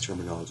Japanese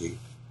terminology,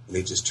 and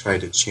they just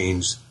tried to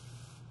change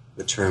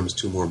the terms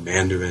to more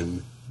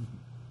Mandarin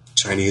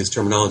Chinese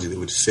terminology that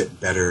would fit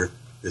better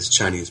this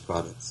Chinese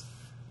province.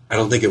 I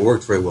don't think it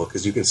worked very well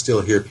because you can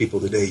still hear people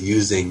today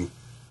using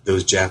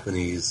those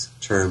Japanese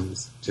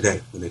terms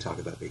today when they talk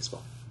about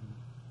baseball.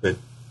 But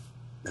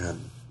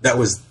that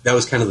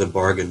was kind of the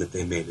bargain that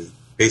they made.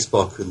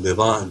 Baseball could live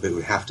on, but it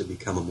would have to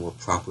become a more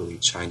properly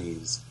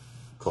Chinese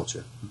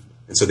culture.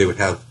 And so they would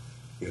have,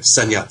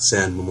 Sun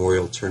Yat-sen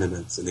memorial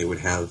tournaments, and they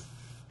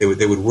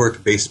would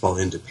work baseball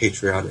into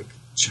patriotic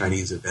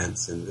Chinese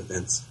events and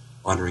events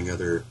honoring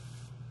other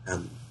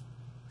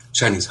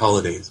Chinese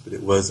holidays. But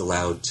it was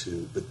allowed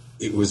to. But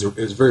it was a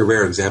very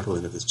rare example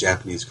of this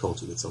Japanese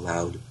culture that's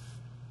allowed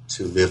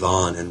to live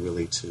on and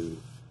really to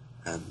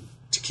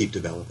keep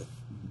developing.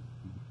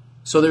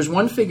 So there's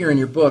one figure in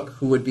your book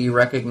who would be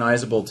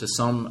recognizable to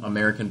some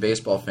American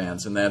baseball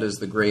fans, and that is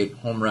the great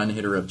home run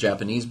hitter of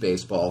Japanese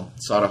baseball,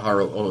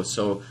 Sadaharu Oh.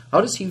 So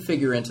how does he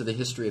figure into the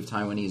history of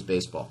Taiwanese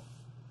baseball?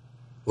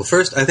 Well,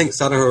 first, I think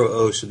Sadaharu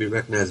Oh should be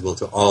recognizable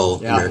to all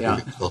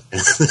American baseball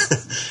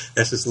fans.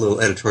 That's just a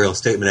little editorial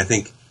statement. I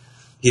think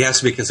he has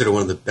to be considered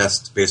one of the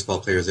best baseball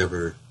players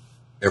ever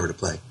to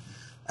play.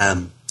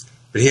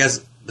 But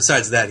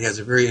besides that, he has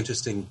a very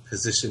interesting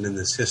position in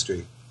this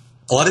history.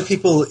 A lot of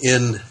people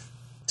in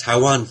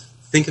Taiwan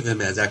think of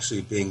him as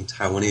actually being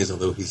Taiwanese,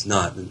 although he's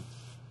not. And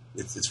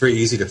it's very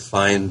easy to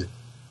find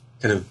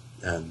kind of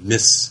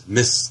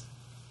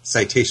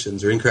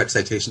citations or incorrect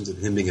citations of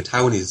him being a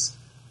Taiwanese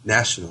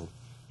national.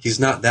 He's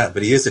not that,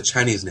 but he is a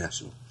Chinese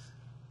national.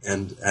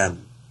 And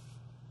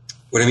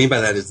what I mean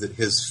by that is that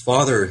his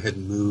father had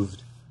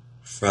moved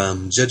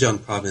from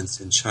Zhejiang province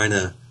in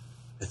China,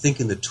 I think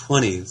in the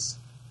 20s,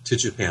 to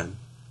Japan,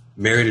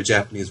 married a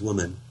Japanese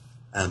woman.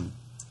 And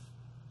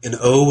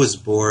O was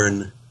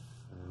born,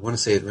 I want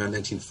to say around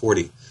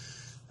 1940.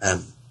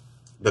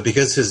 But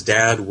because his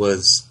dad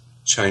was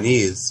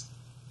Chinese,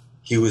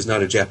 he was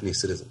not a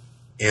Japanese citizen.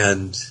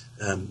 And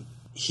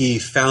he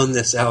found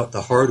this out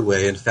the hard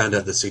way and found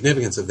out the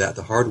significance of that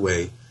the hard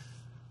way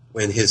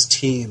when his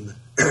team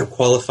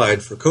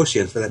qualified for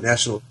Koshien, for that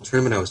national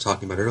tournament I was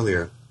talking about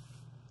earlier,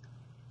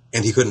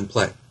 and he couldn't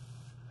play.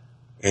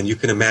 And you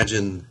can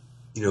imagine,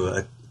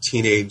 a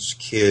teenage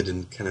kid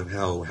and kind of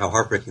how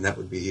heartbreaking that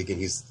would be. Again,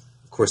 he's,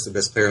 of course, the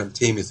best player on the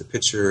team. He's a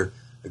pitcher,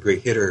 a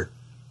great hitter,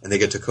 and they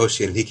get to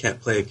Koshien, and he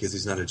can't play because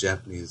he's not a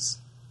Japanese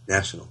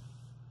national.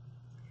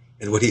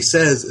 And what he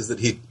says is that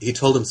he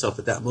told himself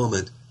at that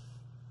moment,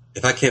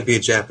 if I can't be a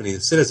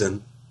Japanese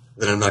citizen,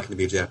 then I'm not going to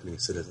be a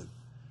Japanese citizen.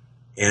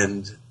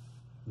 And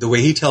the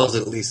way he tells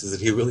it, at least, is that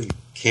he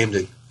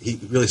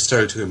really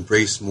started to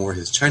embrace more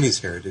his Chinese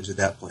heritage at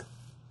that point.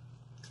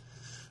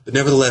 But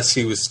nevertheless,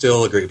 he was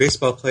still a great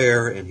baseball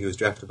player, and he was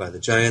drafted by the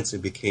Giants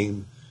and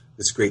became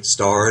this great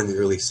star in the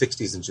early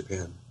 60s in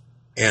Japan.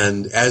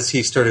 And as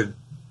he started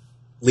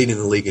leading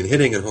the league in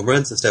hitting and home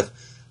runs and stuff,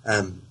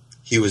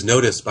 he was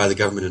noticed by the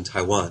government in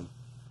Taiwan.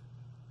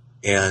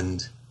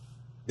 And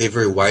they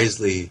very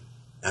wisely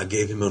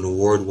gave him an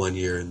award one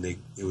year, and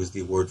it was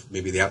the award for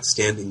maybe the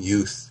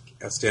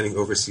Outstanding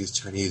Overseas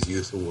Chinese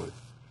Youth Award.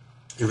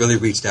 It really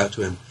reached out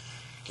to him.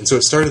 And so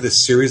it started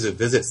this series of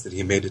visits that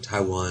he made to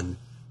Taiwan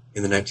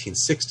in the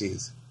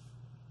 1960s.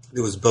 It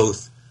was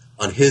both,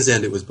 on his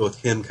end, it was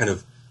both him kind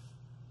of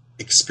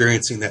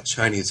experiencing that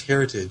Chinese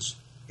heritage.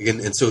 Again,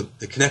 and so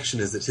the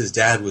connection is that his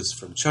dad was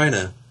from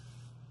China,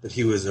 but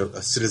he was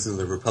a citizen of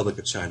the Republic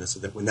of China, so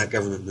that when that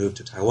government moved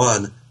to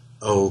Taiwan,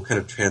 kind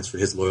of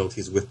transferred his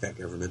loyalties with that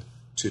government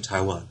to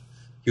Taiwan.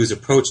 He was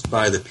approached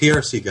by the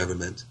PRC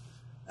government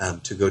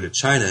to go to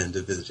China and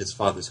to visit his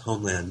father's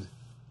homeland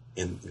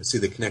and see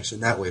the connection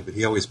that way, but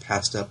he always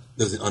passed up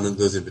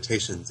those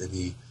invitations, and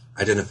he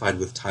identified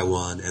with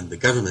Taiwan and the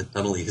government,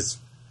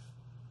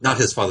 not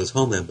his father's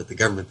homeland, but the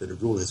government that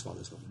had ruled his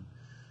father's homeland.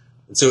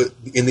 And so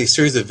in these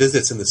series of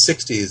visits in the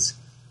 60s,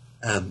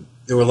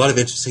 there were a lot of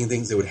interesting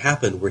things that would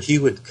happen where he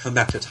would come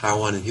back to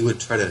Taiwan and he would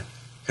try to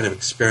kind of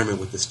experiment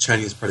with this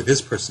Chinese part of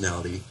his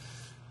personality,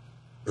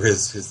 or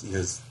his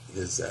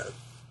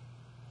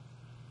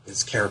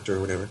character or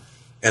whatever.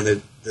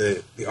 And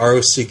the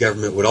ROC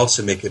government would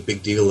also make a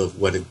big deal of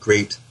what a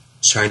great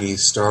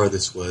Chinese star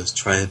this was,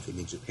 triumphing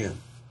in Japan.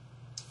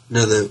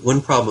 Now, the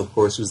one problem, of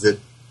course, was that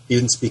he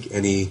didn't speak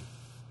any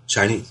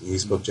Chinese. He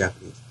spoke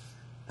Japanese.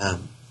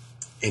 And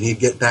he'd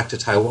get back to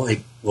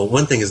Taiwan. Well,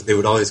 one thing is they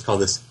would always call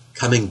this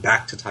coming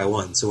back to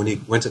Taiwan. So when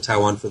he went to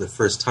Taiwan for the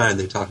first time,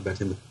 they talked about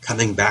him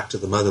coming back to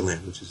the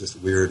motherland, which is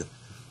just weird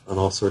on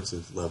all sorts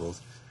of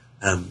levels.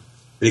 But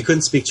he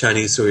couldn't speak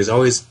Chinese, so he was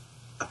always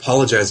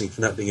apologizing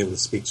for not being able to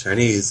speak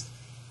Chinese,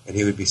 and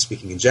he would be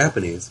speaking in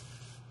Japanese.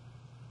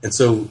 And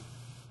so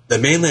the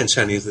mainland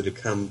Chinese that had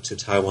come to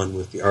Taiwan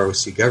with the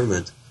ROC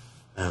government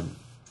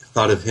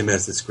thought of him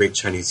as this great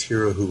Chinese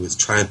hero who was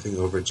triumphing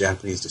over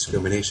Japanese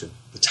discrimination.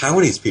 The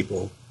Taiwanese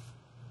people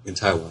in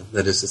Taiwan,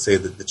 that is to say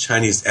that the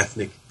Chinese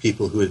ethnic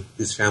people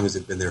whose families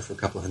had been there for a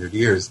couple hundred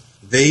years,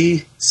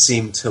 they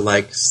seemed to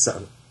like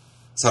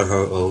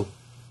Sarho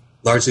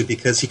largely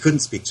because he couldn't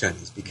speak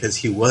Chinese, because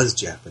he was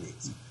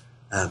Japanese.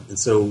 And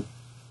so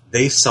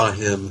they saw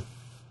him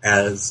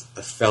as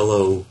a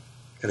fellow,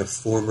 kind of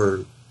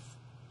former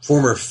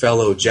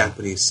fellow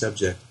Japanese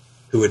subject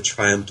who had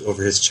triumphed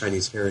over his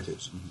Chinese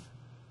heritage.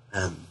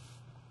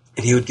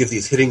 And he would give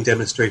these hitting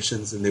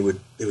demonstrations, and they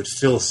would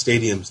fill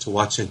stadiums to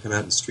watch him come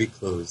out in street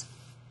clothes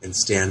and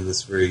stand in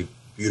this very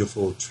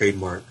beautiful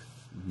trademark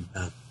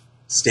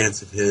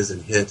stance of his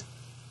and hit.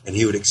 And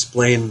he would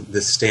explain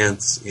this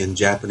stance in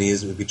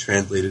Japanese, and it would be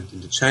translated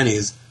into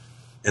Chinese.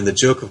 And the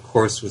joke, of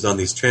course, was on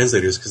these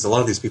translators, because a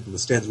lot of these people in the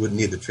stands wouldn't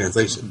need the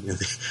translation.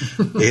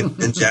 They had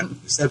been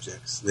Japanese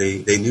subjects.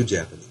 They knew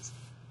Japanese.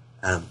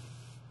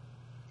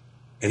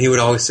 And he would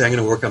always say, I'm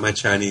going to work on my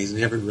Chinese, and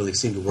he never really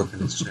seemed to work on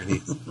his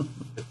Chinese.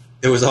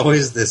 There was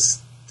always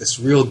this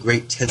real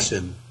great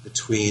tension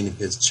between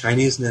his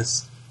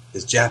Chineseness,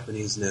 his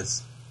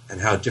Japaneseness, and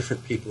how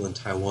different people in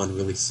Taiwan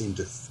really seemed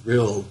to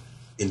thrill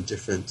in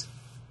different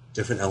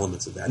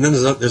elements of that. And then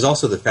there's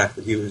also the fact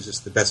that he was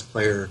just the best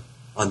player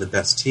on the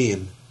best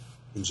team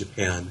in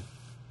Japan.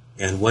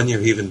 And one year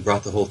he even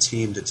brought the whole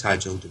team to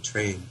Taichung to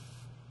train.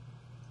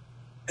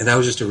 And that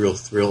was just a real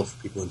thrill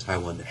for people in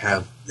Taiwan to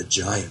have the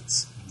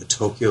Giants, the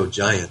Tokyo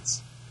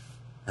Giants,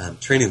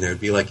 training there.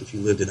 It'd be like if you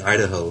lived in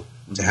Idaho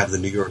to have the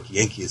New York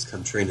Yankees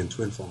come train in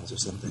Twin Falls or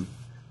something.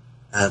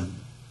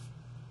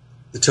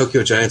 The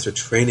Tokyo Giants are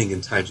training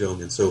in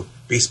Taichung, and so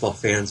baseball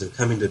fans are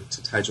coming to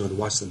Taichung to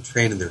watch them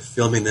train, and they're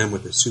filming them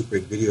with their Super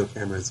 8 video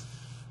cameras,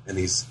 and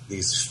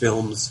these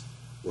films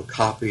were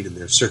copied, and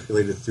they're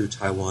circulated through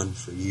Taiwan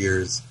for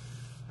years.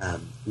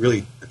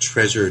 Really a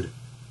treasured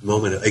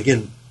moment,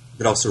 again,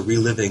 but also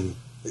reliving,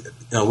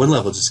 on one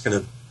level, just kind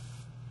of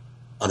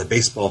on a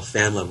baseball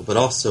fan level, but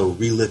also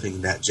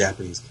reliving that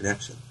Japanese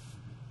connection.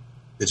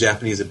 The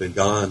Japanese have been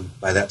gone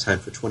by that time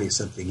for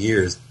 20-something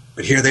years,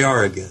 but here they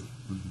are again.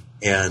 Mm-hmm.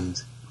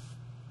 And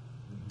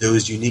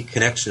those unique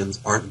connections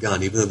aren't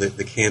gone, even though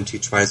the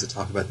KMT tries to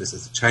talk about this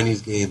as a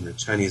Chinese game or a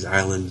Chinese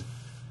island.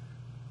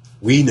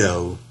 We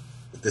know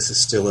that this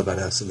is still about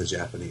us and the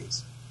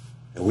Japanese.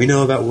 And we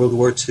know about World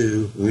War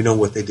II. We know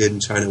what they did in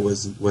China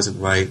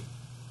wasn't right.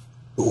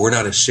 But we're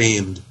not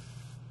ashamed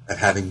of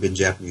having been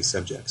Japanese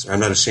subjects. Or I'm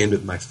not ashamed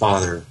of my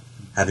father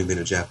having been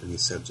a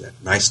Japanese subject.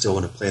 And I still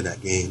want to play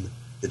that game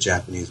the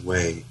Japanese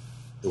way,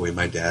 the way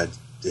my dad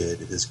did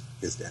and his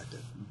dad did.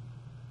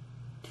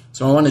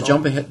 So I want to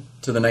jump ahead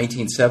to the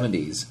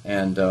 1970s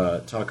and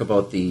talk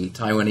about the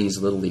Taiwanese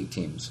Little League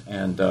teams.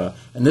 And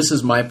this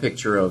is my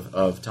picture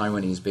of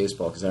Taiwanese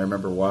baseball, because I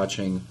remember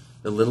watching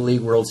the Little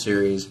League World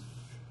Series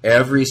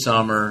every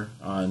summer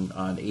on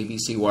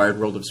ABC Wired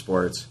World of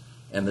Sports,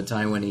 and the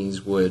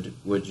Taiwanese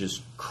would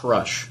just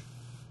crush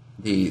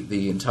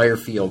the entire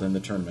field in the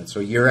tournament.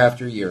 So year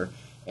after year.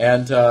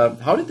 And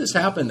how did this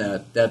happen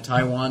that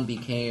Taiwan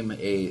became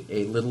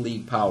a Little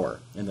League power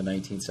in the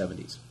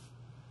 1970s?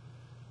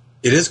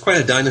 It is quite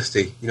a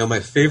dynasty. You know,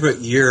 my favorite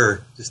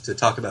year, just to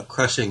talk about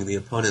crushing the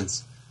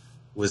opponents,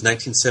 was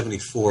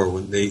 1974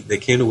 when they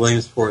came to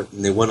Williamsport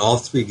and they won all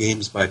 3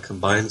 games by a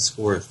combined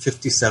score of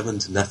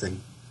 57-0.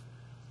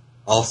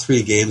 All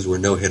 3 games were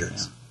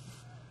no-hitters.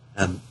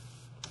 Yeah.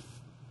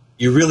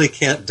 You really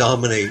can't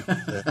dominate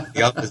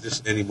the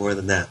opposition any more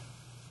than that.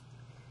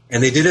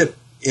 And they did it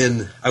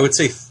in, I would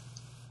say,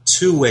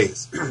 2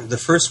 ways. The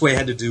first way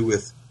had to do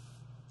with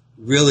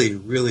really,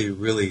 really,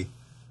 really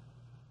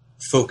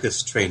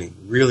focused training,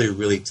 really,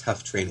 really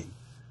tough training.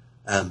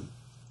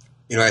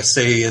 I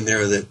say in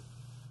there that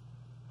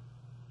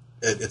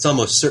it's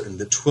almost certain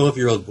that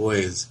 12-year-old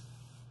boys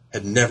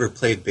had never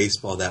played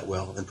baseball that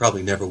well and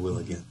probably never will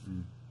again.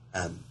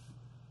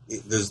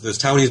 Those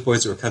Taiwanese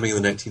boys that were coming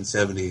in the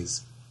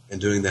 1970s and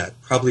doing that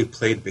probably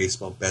played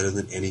baseball better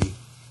than any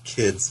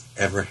kids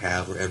ever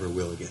have or ever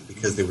will again,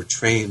 because they were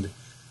trained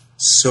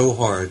so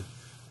hard,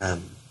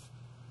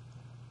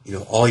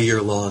 all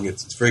year long.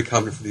 It's very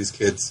common for these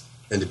kids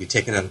then to be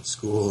taken out of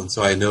school, and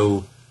so I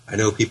know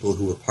people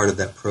who were part of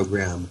that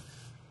program,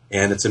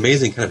 and it's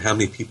amazing kind of how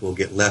many people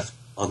get left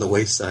on the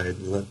wayside,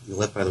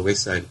 left by the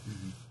wayside,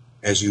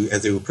 as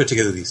they would put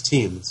together these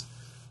teams,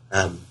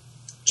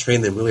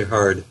 train them really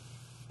hard,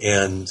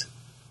 and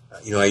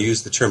I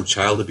use the term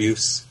child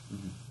abuse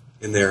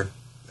in there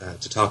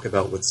to talk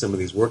about what some of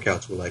these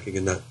workouts were like.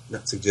 Again,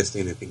 not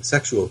suggesting anything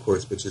sexual, of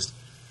course, but just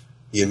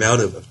the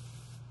amount of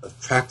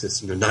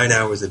practice. 9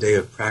 hours a day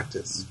of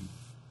practice.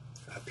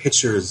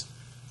 Pitchers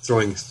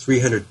throwing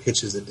 300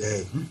 pitches a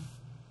day,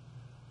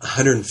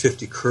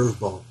 150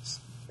 curveballs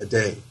a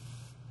day.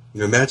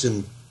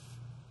 Imagine.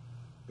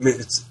 I mean,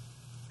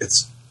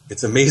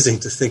 it's amazing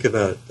to think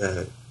about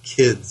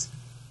kids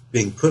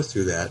being put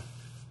through that,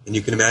 and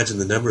you can imagine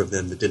the number of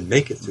them that didn't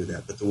make it through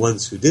that. But the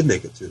ones who did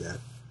make it through that,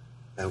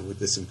 with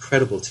this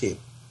incredible team.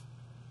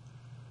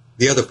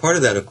 The other part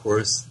of that, of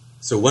course,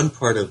 so one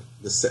part of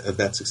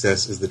that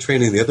success is the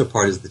training. The other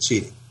part is the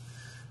cheating,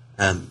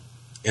 and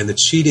the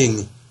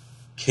cheating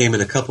came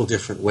in a couple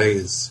different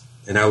ways,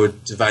 and I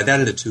would divide that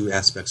into 2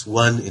 aspects: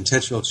 one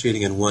intentional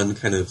cheating and one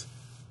kind of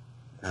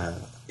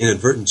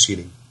inadvertent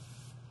cheating.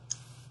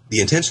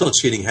 The intentional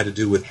cheating had to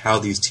do with how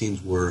these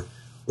teams were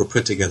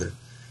put together,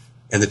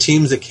 and the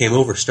teams that came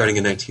over starting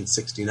in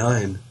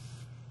 1969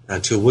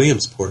 to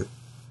Williamsport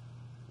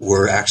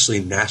were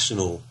actually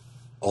national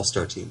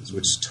all-star teams,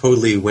 which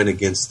totally went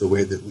against the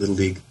way that Little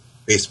League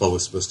baseball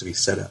was supposed to be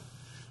set up.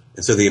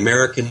 And so the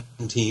American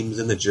teams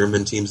and the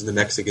German teams and the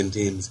Mexican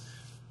teams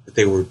that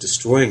they were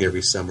destroying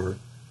every summer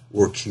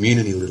were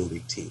community Little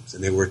League teams,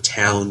 and they were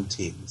town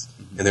teams.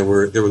 And there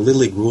were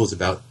Little League rules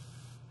about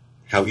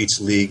how each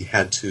league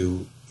had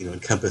to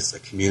encompass a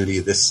community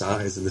this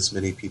size and this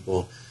many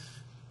people.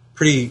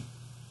 Pretty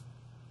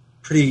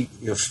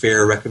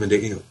fair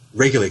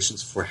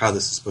regulations for how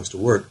this is supposed to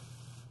work.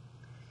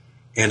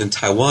 And in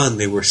Taiwan,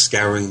 they were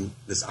scouring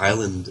this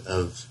island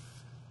of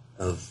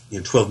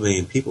 12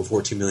 million people,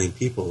 14 million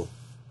people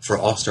for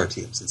all-star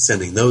teams, and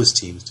sending those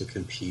teams to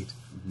compete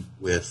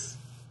with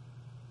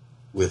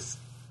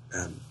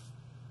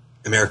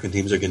American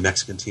teams or again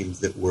Mexican teams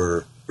that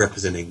were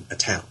representing a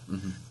town.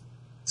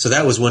 So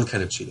that was one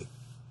kind of cheating,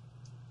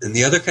 and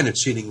the other kind of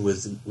cheating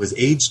was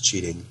age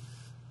cheating,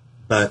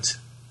 but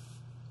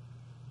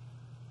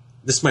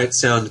this might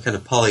sound kind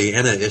of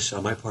Pollyanna-ish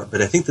on my part,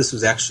 but I think this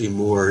was actually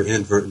more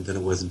inadvertent than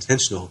it was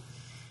intentional.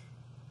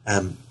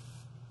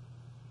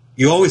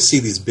 You always see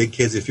these big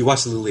kids. If you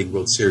watch the Little League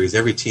World Series,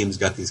 every team's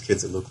got these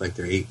kids that look like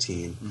they're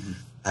 18.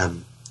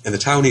 And the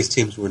Taiwanese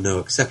teams were no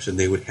exception.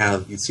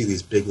 You'd see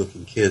these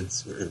big-looking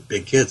kids, or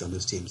big kids on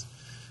those teams.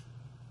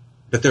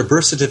 But their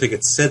birth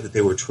certificates said that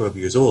they were 12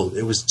 years old.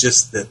 It was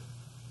just that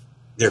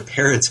their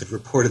parents had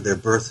reported their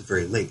birth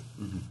very late.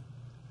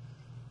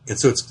 And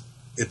so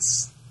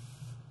it's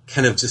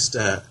kind of just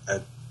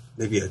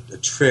maybe a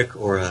trick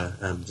or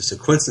just a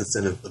coincidence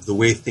then of the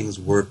way things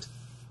worked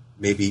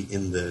maybe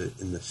in the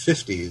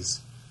 50s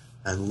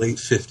and late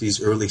 50s,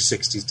 early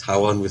 60s.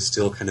 Taiwan was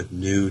still kind of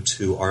new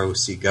to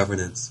ROC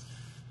governance.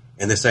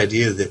 And this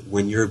idea that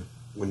when you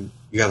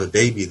have a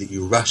baby that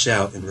you rush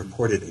out and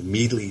report it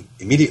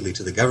immediately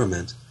to the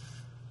government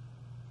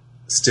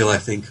still, I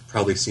think,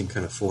 probably seemed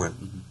kind of foreign.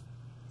 Mm-hmm.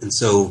 And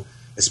so,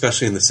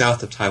 especially in the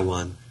south of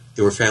Taiwan,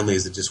 there were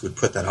families that just would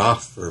put that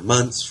off for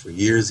months, for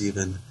years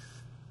even,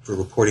 for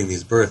reporting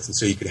these births. And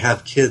so you could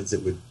have kids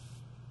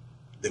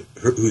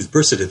whose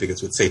birth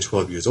certificates would say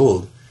 12 years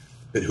old,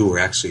 but who were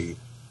actually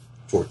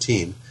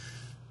 14.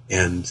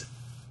 And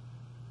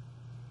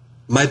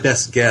my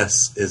best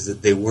guess is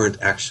that they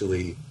weren't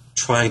actually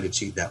trying to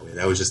cheat that way.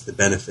 That was just the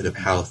benefit of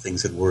how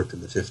things had worked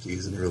in the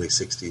 50s and early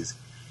 60s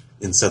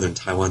in southern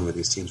Taiwan where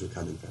these teams were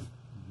coming from.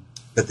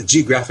 But the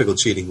geographical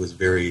cheating was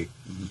very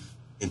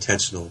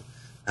intentional.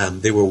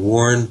 They were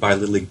warned by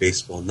Little League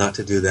Baseball not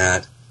to do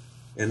that,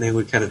 and they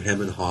would kind of hem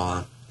and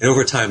haw. And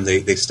over time,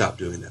 they stopped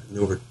doing that.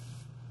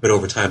 But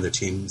over time, their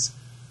teams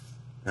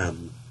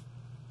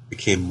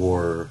became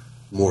more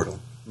mortal.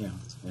 Yeah.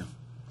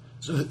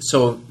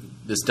 So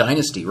this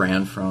dynasty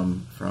ran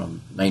from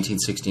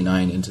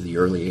 1969 into the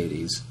early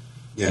 80s.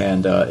 Yeah.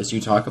 And as you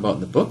talk about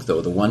in the book,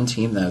 though, the one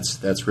team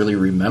that's really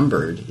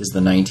remembered is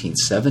the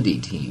 1970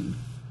 team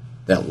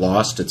that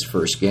lost its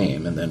first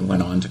game and then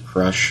went on to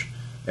crush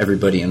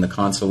everybody in the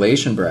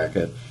consolation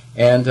bracket.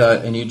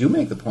 And you do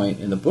make the point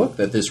in the book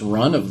that this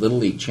run of Little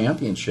League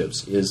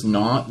championships is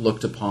not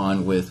looked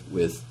upon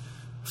with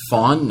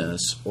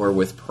fondness or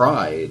with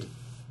pride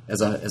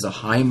as a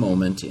high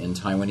moment in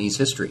Taiwanese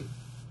history.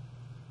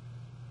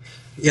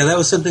 Yeah, that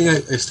was something I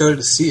started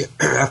to see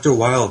after a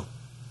while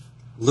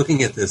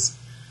looking at this.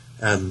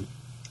 Again,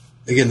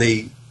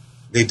 they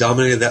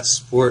dominated that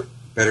sport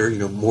better,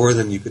 more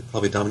than you could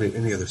probably dominate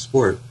any other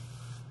sport.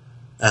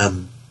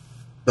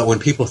 But when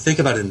people think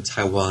about it in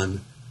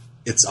Taiwan,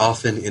 it's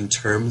often in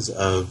terms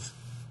of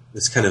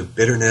this kind of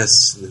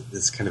bitterness,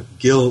 this kind of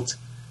guilt,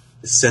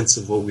 this sense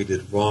of what we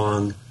did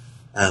wrong.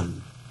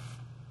 And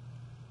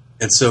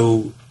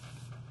so,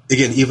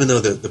 again, even though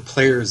the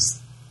players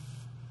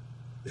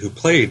who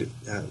played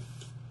at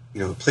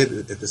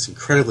this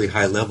incredibly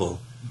high level,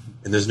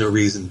 and there's no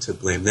reason to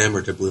blame them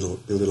or to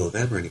belittle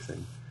them or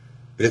anything,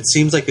 but it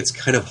seems like it's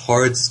kind of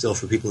hard still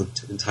for people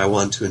in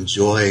Taiwan to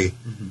enjoy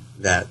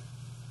that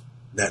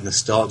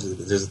nostalgia.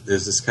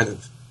 There's this kind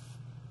of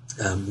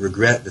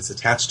regret that's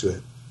attached to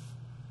it.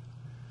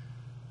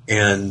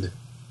 And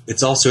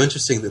it's also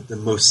interesting that the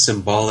most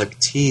symbolic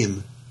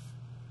team,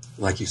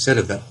 like you said,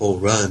 of that whole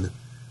run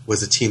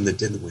was a team that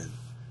didn't win.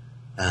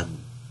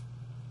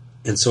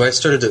 And so I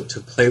started to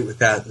play with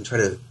that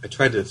and I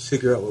tried to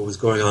figure out what was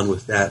going on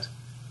with that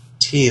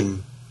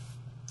team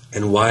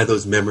and why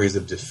those memories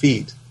of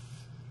defeat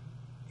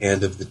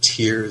and of the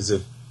tears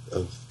of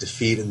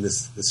defeat and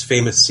this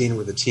famous scene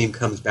where the team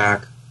comes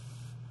back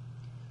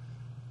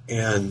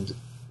and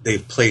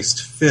they've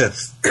placed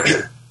fifth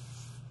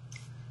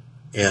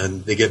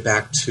and they get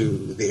back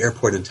to the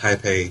airport in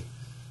Taipei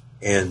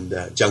and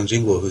Jiang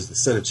Jingguo, who's the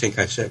son of Chiang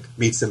Kai-shek,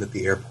 meets them at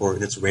the airport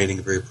and it's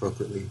raining very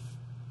appropriately.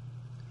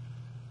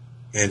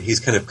 And he's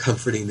kind of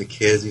comforting the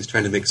kids. He's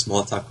trying to make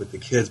small talk with the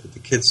kids, but the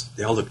kids,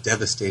 they all look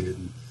devastated.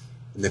 And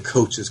the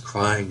coach is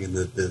crying, and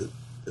the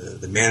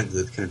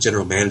kind of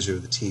general manager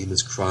of the team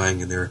is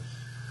crying, and they're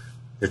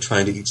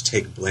trying to each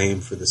take blame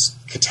for this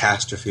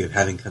catastrophe of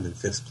having come in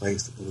fifth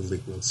place at the Little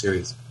League World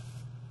Series.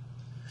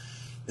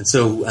 And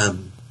so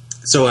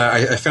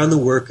I found the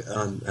work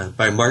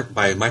by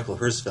Michael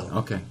Herzfeld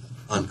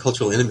on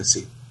cultural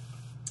intimacy,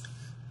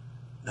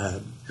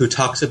 who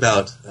talks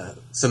about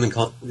something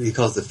he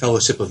calls the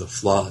fellowship of the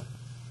flawed,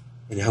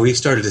 and how he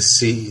started to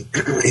see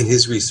in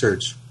his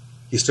research,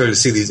 he started to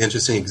see these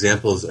interesting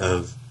examples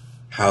of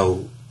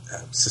how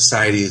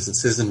societies and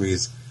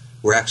citizenries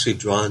were actually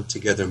drawn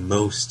together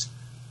most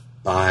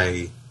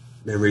by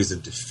memories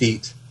of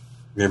defeat,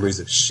 memories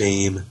of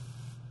shame,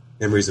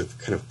 memories of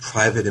kind of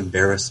private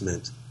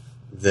embarrassment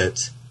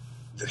that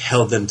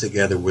held them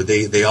together, where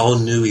they all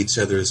knew each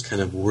other's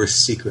kind of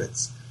worst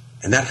secrets.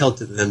 And that held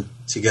them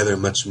together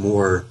much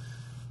more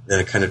than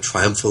a kind of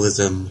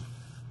triumphalism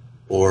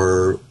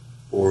or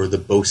the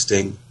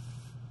boasting.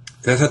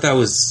 And I thought that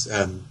was,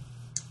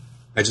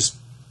 I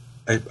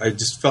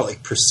just felt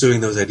like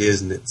pursuing those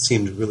ideas, and it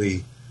seemed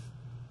really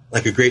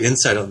like a great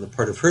insight on the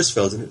part of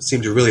Herzfeld, and it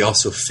seemed to really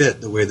also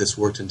fit the way this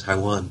worked in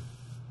Taiwan.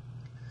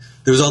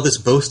 There was all this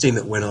boasting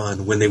that went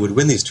on when they would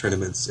win these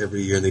tournaments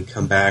every year, and they'd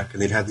come back,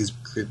 and they'd have these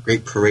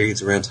great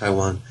parades around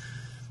Taiwan.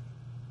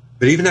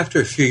 But even after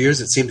a few years,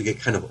 it seemed to get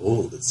kind of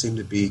old. It seemed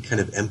to be kind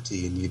of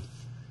empty. And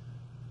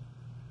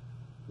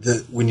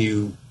when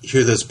you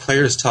hear those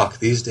players talk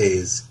these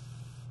days,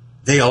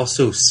 they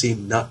also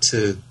seem not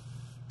to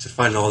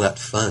find all that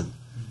fun.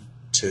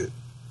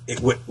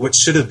 What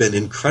should have been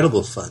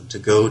incredible fun to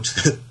go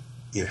to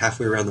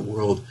halfway around the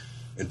world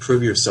and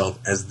prove yourself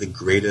as the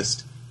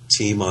greatest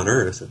team on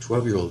earth of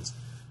 12-year-olds,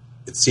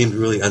 it seemed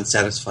really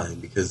unsatisfying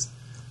because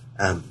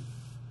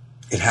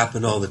it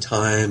happened all the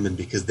time, and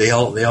because they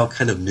all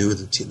kind of knew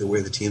the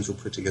way the teams were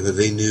put together.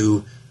 They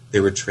knew they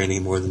were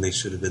training more than they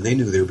should have been. They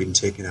knew they were being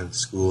taken out of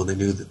school, and they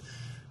knew that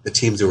the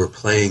teams that were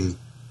playing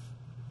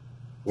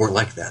weren't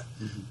like that.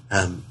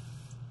 Mm-hmm.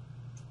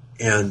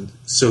 And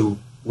so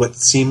what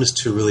seems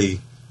to really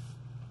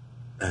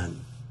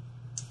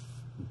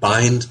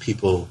bind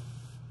people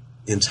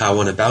in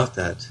Taiwan about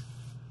that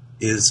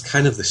is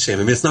kind of the shame.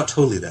 I mean, it's not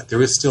totally that.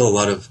 There is still a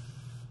lot of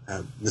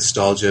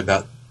nostalgia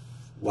about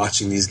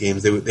watching these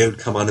games. They would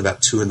come on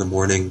about 2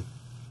 a.m,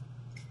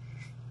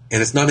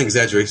 and it's not an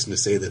exaggeration to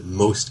say that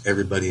most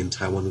everybody in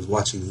Taiwan was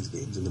watching these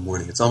games in the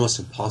morning. It's almost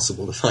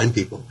impossible to find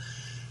people,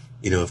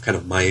 of kind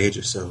of my age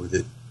or so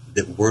that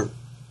weren't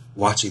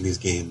watching these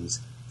games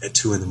at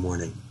 2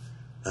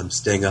 a.m,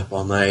 staying up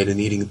all night and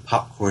eating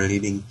popcorn and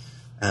eating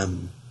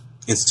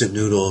instant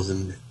noodles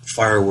and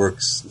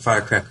fireworks,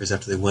 firecrackers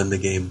after they won the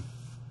game.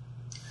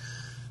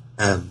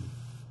 And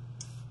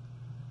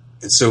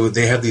so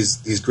they have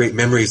these great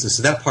memories, and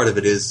so that part of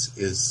it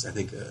is I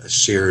think a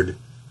shared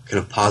kind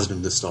of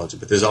positive nostalgia.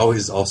 But there's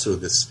always also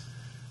this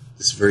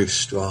very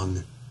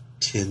strong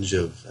tinge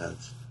of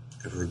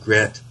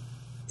regret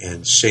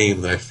and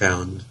shame that I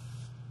found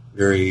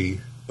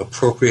very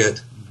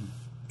appropriate,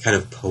 kind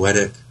of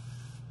poetic,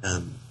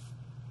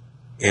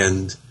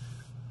 and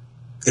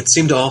it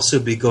seemed to also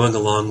be going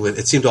along with.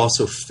 It seemed to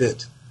also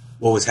fit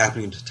what was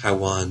happening to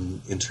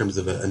Taiwan in terms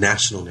of a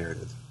national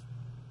narrative.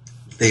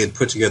 They had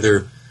put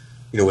together,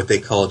 what they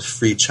called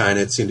Free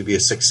China. It seemed to be a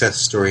success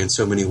story in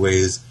so many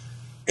ways,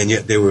 and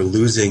yet they were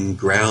losing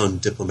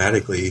ground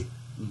diplomatically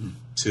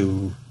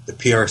to the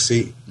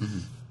PRC. Mm-hmm.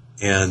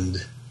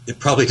 And it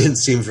probably didn't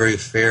seem very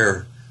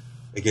fair.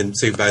 Again,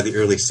 say by the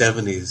early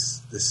 70s,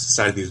 this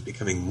society was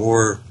becoming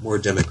more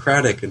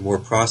democratic and more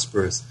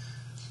prosperous,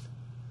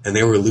 and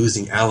they were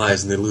losing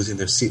allies, and they're losing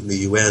their seat in the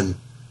UN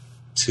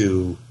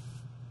to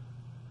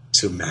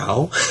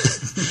Mao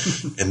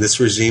and this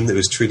regime that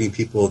was treating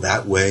people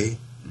that way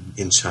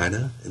in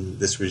China, and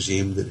this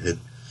regime that had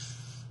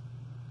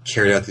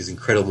carried out these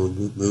incredible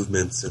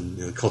movements, and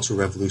the Cultural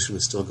Revolution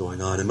was still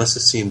going on. It must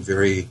have seemed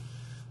very,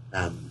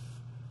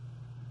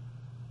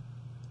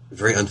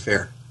 very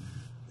unfair.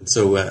 And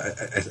so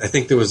I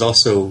think there was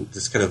also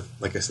this kind of,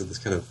 like I said, this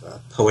kind of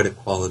poetic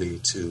quality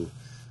to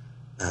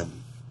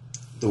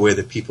the way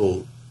that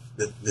people,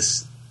 the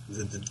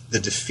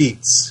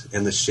defeats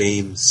and the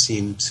shame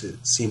seem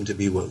to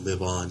be what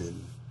live on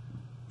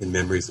in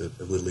memories of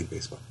Little League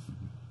Baseball.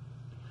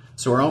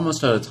 So we're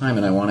almost out of time,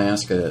 and I want to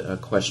ask a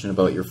question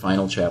about your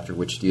final chapter,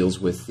 which deals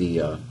with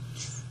the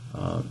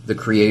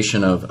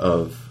creation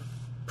of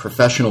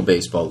professional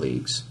baseball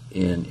leagues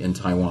in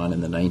Taiwan in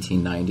the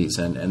 1990s.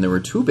 And there were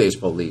 2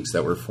 baseball leagues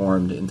that were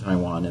formed in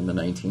Taiwan in the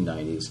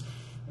 1990s.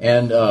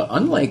 And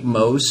unlike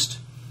most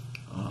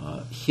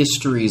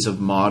histories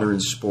of modern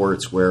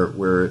sports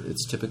where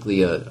it's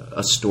typically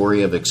a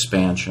story of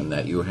expansion,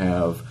 that you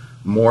have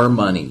more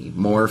money,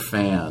 more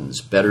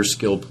fans, better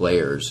skilled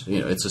players.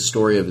 It's a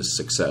story of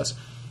success.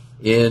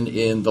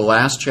 In the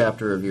last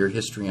chapter of your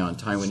history on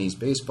Taiwanese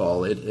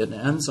baseball, it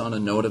ends on a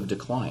note of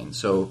decline.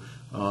 So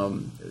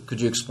could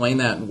you explain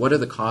that, and what are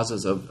the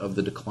causes of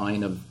the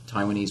decline of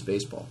Taiwanese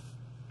baseball?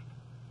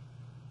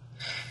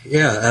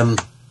 Yeah,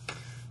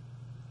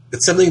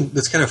 it's something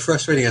that's kind of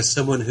frustrating as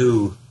someone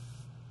who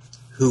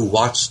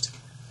watched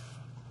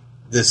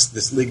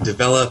this league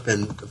develop,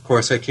 and of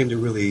course I came to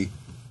really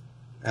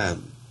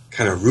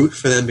kind of root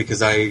for them,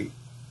 because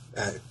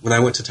when I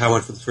went to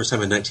Taiwan for the first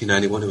time in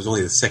 1991, it was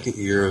only the second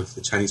year of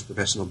the Chinese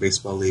Professional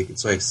Baseball League, and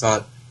so I saw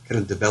it kind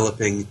of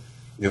developing,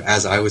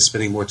 as I was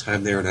spending more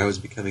time there and I was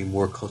becoming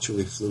more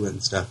culturally fluent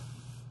and stuff,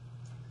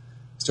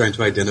 starting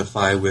to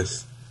identify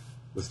with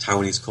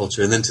Taiwanese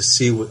culture, and then to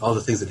see all the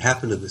things that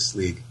happened to this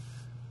league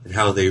and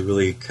how they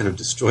really kind of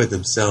destroyed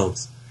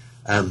themselves.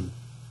 But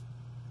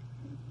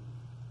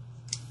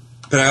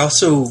I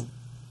also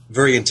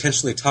very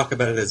intentionally talk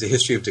about it as a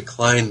history of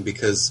decline,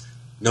 because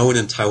no one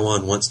in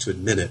Taiwan wants to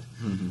admit it.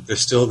 Mm-hmm.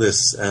 There's still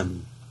this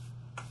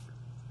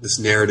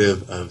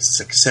narrative of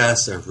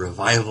success, of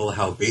revival,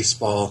 how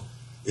baseball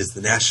is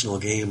the national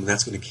game, and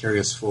that's going to carry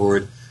us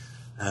forward.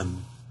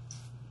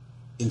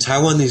 In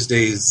Taiwan these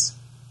days,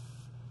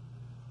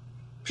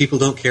 people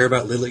don't care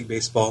about Little League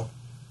Baseball.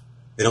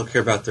 They don't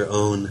care about their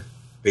own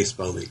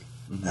baseball league.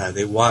 Mm-hmm.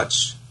 They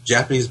watch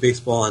Japanese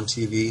baseball on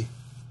TV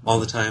all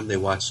the time. They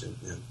watch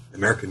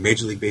American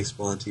Major League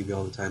Baseball on TV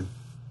all the time.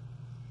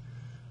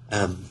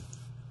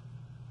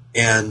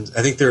 And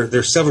I think there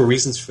are several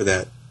reasons for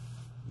that.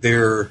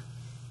 Their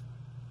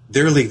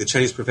league, the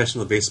Chinese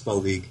Professional Baseball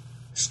League,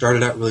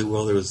 started out really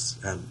well. There was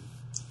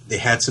they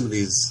had some of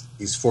these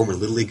former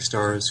Little League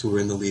stars who were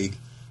in the league,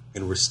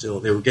 and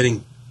they were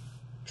getting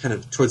kind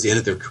of towards the end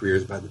of their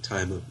careers by the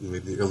time of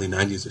maybe the early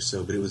 90s or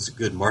so. But it was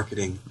good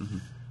marketing.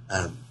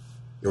 Mm-hmm.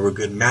 There were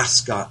good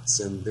mascots,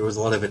 and there was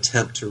a lot of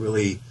attempt to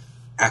really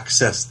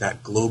access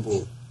that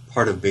global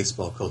part of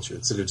baseball culture,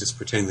 instead of just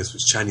pretending this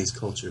was Chinese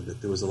culture.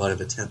 But there were a lot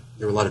of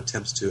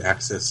attempts to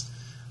access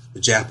the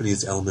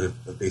Japanese element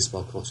of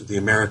baseball culture, the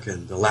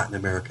American, the Latin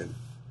American,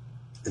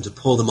 and to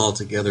pull them all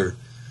together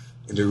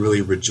and to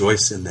really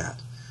rejoice in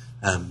that.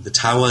 The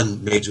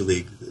Taiwan Major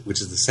League,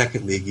 which is the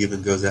second league,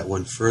 even goes that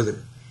one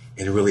further,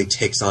 and it really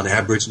takes on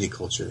Aborigine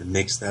culture and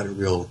makes that a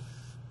real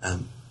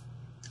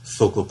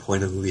focal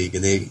point of the league.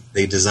 And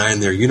they design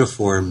their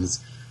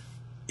uniforms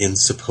in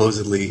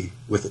supposedly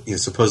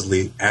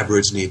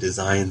Aborigine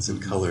designs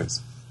and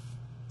colors,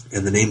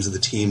 and the names of the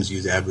teams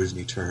use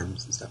Aborigine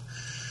terms and stuff.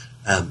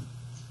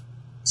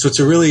 So it's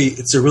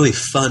a really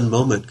fun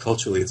moment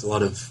culturally. It's a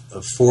lot of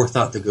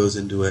forethought that goes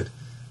into it,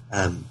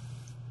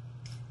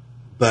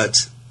 but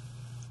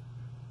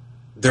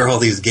there are all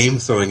these game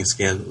throwing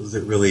scandals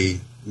that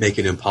really make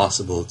it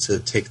impossible to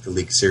take the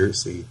league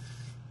seriously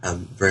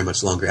very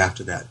much longer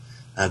after that.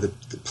 The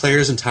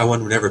players in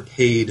Taiwan were never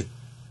paid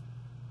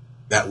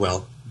that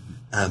well,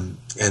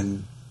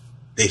 and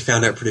they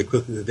found out pretty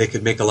quickly that they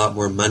could make a lot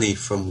more money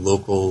from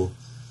local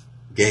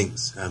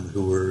gangs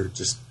who were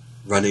just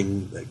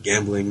running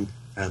gambling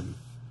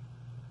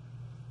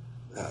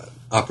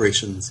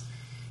operations,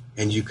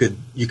 and you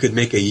could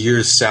make a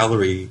year's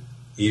salary,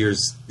 the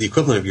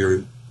equivalent of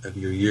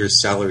your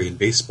year's salary in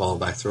baseball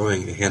by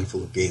throwing a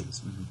handful of games.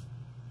 Mm-hmm.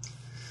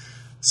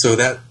 So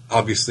that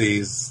obviously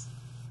is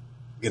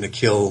going to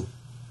kill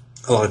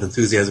a lot of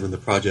enthusiasm in the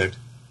project.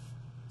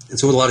 And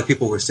so what a lot of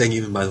people were saying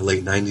even by the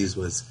late 90s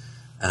was,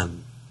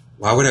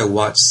 why would I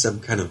watch some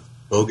kind of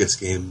bogus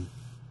game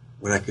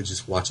when I could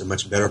just watch a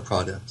much better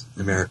product,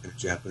 American or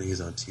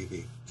Japanese, on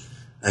TV?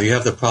 You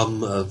have the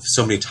problem of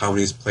so many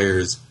Taiwanese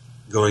players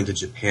going to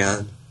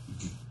Japan,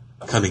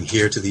 coming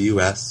here to the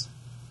U.S.,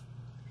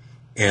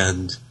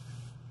 and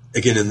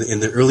again,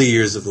 in the early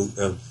years of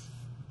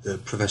the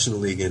professional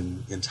league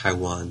in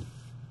Taiwan,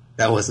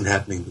 that wasn't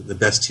happening. The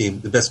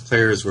best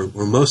players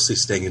were mostly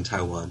staying in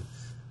Taiwan,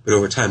 but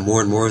over time, more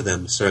and more of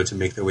them started to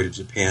make their way to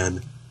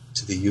Japan,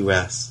 to the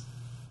U.S.,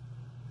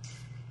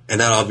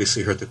 and that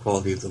obviously hurt the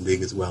quality of the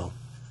league as well.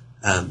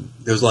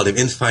 There was a lot of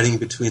infighting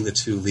between the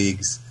two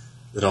leagues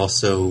that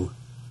also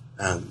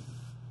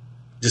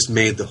just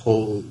made the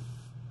whole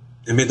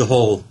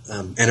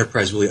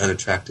enterprise really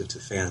unattractive to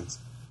fans.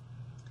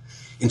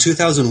 In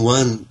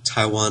 2001,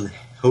 Taiwan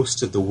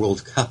hosted the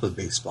World Cup of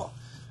baseball,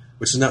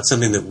 which is not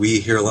something that we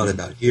hear a lot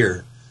about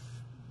here,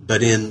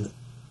 but in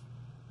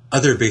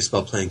other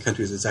baseball-playing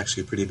countries, it's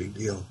actually a pretty big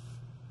deal.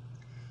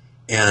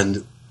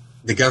 And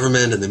the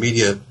government and the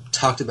media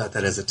talked about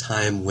that as a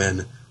time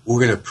when we're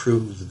going to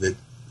prove that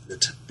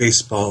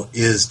baseball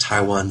is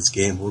Taiwan's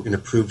game. We're going to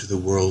prove to the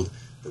world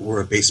that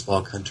we're a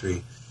baseball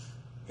country.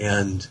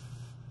 And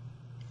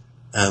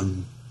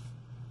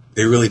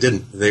they really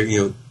didn't.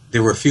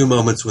 There were a few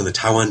moments when the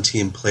Taiwan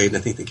team played, and I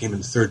think they came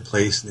in third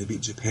place, and they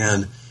beat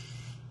Japan,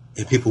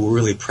 and people were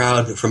really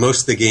proud. But for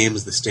most of the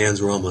games, the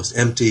stands were almost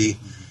empty,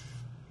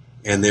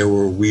 and there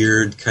were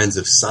weird kinds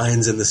of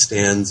signs in the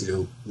stands,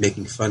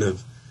 making fun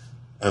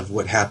of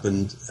what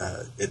happened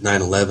at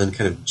 9/11,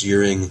 kind of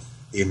jeering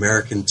the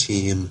American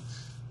team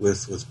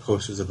with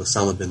posters of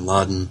Osama bin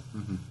Laden.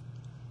 Mm-hmm.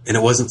 And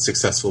it wasn't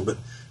successful. But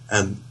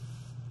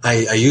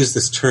I use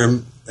this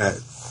term.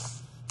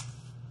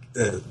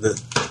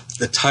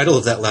 The title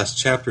of that last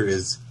chapter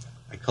is,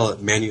 I call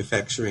it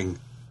Manufacturing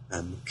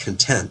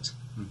Content.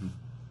 Mm-hmm.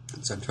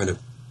 So I'm trying to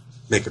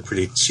make a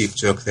pretty cheap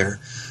joke there.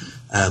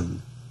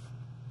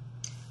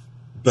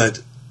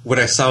 But what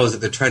I saw was that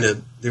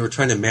they were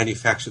trying to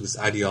manufacture this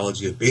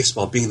ideology of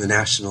baseball being the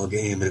national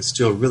game, and it's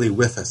still really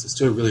with us. It's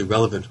still really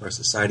relevant to our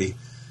society.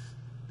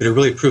 But it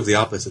really proved the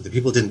opposite. The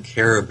people didn't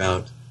care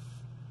about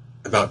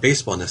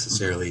baseball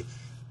necessarily.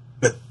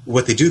 Mm-hmm. But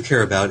what they do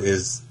care about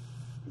is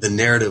the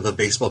narrative of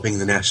baseball being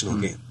the national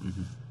game.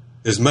 Mm-hmm.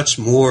 There's much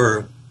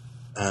more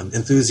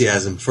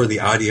enthusiasm for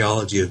the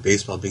ideology of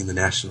baseball being the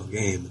national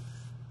game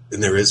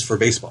than there is for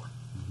baseball.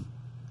 Mm-hmm.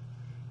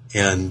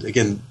 And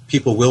again,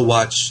 people will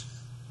watch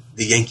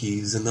the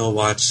Yankees and they'll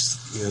watch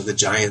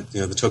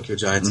the Tokyo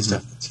Giants mm-hmm. and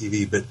stuff on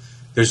TV, but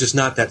there's just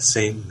not that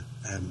same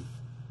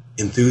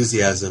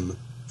enthusiasm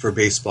for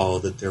baseball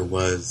that there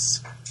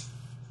was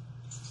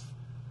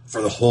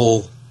for the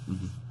whole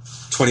mm-hmm.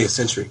 20th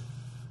century.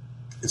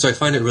 And so I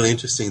find it really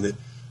interesting that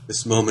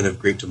this moment of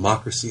great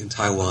democracy in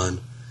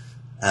Taiwan,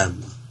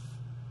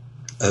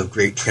 of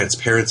great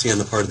transparency on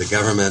the part of the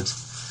government,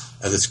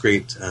 of this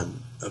great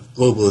of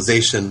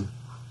globalization,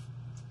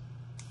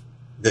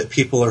 that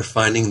people are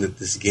finding that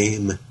this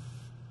game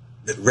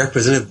that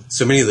represented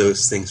so many of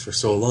those things for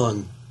so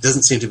long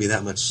doesn't seem to be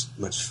that much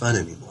fun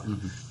anymore.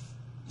 Mm-hmm.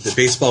 That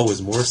baseball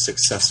was more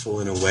successful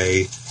in a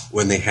way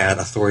when they had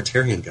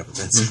authoritarian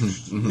governments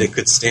mm-hmm, mm-hmm. that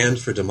could stand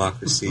for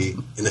democracy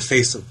in the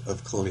face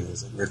of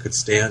colonialism, or could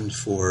stand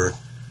for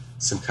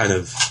some kind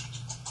of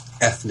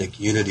ethnic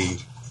unity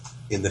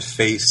in the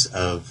face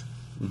of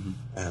mm-hmm.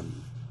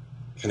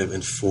 Kind of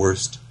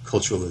enforced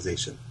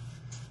culturalization.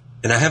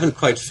 And I haven't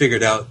quite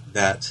figured out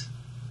that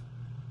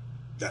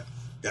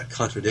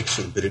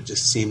contradiction, but it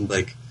just seemed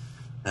like,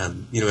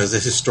 as a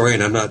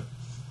historian, I'm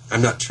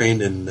not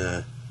trained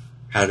in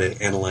how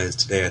to analyze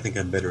today. I think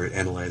I'm better at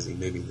analyzing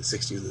maybe the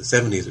 60s or the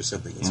 70s or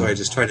something. And so I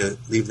just try to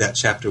leave that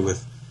chapter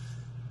with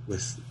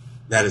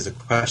that as a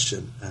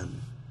question.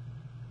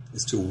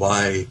 as to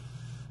why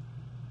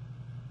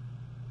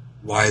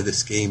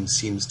this game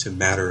seems to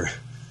matter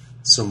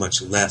so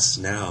much less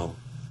now,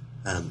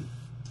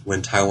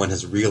 when Taiwan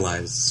has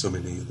realized so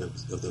many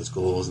of those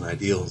goals and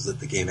ideals that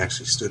the game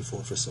actually stood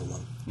for so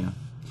long. Yeah.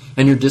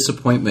 And your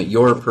disappointment,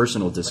 your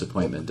personal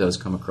disappointment, does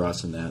come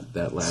across in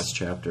that last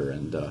chapter.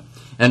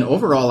 And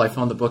overall, I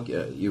found the book,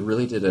 you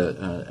really did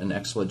an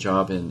excellent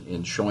job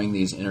in showing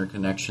these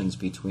interconnections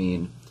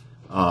between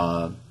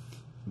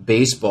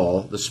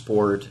baseball, the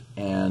sport,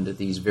 and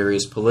these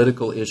various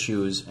political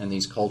issues and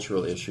these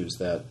cultural issues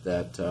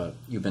that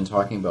you've been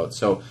talking about.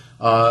 So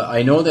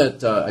I know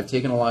that I've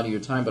taken a lot of your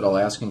time, but I'll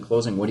ask in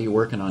closing, what are you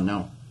working on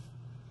now?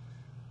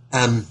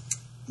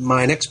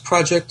 My next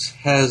project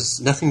has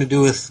nothing to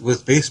do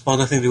with baseball,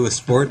 nothing to do with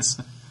sports.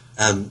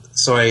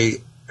 So I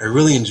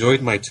really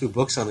enjoyed my 2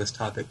 books on this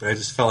topic, but I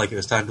just felt like it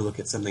was time to look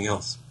at something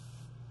else.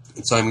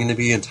 And so I'm going to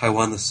be in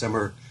Taiwan this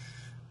summer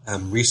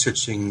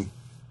researching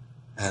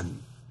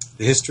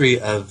the history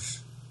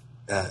of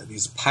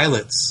these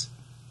pilots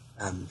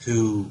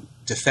who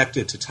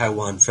defected to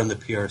Taiwan from the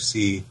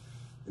PRC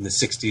in the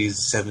 60s,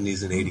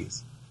 70s, and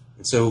 80s.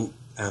 And so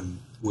I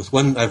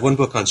have one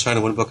book on China,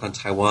 one book on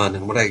Taiwan,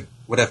 and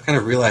what I've kind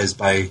of realized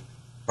by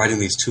writing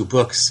these 2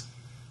 books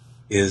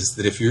is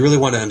that if you really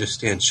want to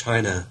understand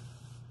China,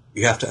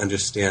 you have to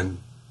understand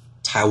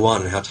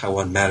Taiwan and how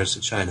Taiwan matters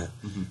to China.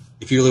 Mm-hmm.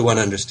 If you really want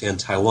to understand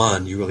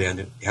Taiwan, you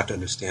have to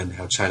understand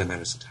how China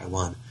matters to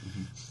Taiwan.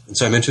 Mm-hmm. And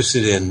so I'm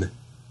interested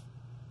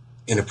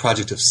in a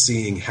project of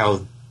seeing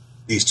how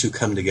these 2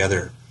 come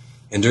together.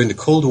 And during the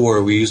Cold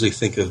War, we usually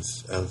think of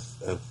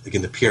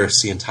again, the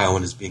PRC and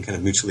Taiwan as being kind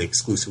of mutually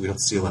exclusive. We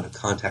don't see a lot of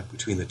contact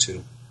between the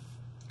 2.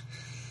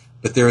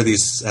 But there are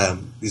these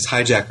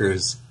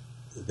hijackers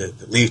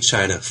that leave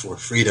China for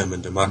freedom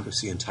and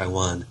democracy in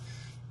Taiwan,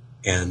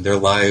 and their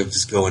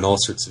lives go in all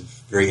sorts of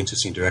very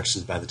interesting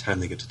directions by the time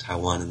they get to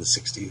Taiwan in the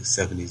 60s,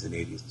 70s, and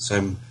 80s.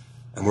 So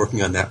I'm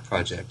working on that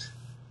project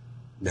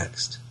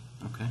next.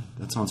 Okay,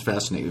 that sounds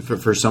fascinating.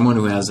 For someone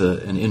who has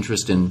an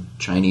interest in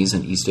Chinese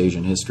and East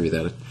Asian history,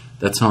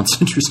 that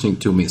sounds interesting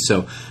to me.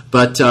 So,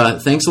 but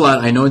thanks a lot.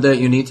 I know that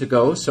you need to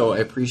go, so I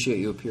appreciate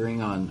you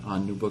appearing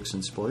on New Books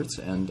in Sports,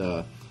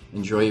 and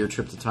enjoy your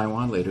trip to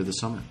Taiwan later this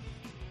summer.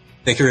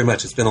 Thank you very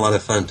much. It's been a lot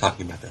of fun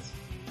talking about this.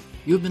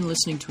 You have been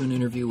listening to an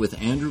interview with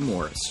Andrew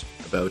Morris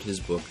about his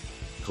book,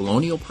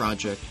 Colonial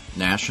Project,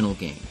 National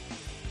Game,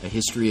 A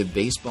History of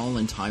Baseball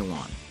in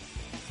Taiwan,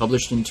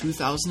 published in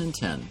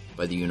 2010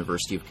 by the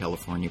University of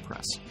California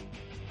Press.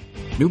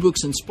 New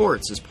Books in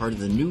Sports is part of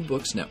the New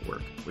Books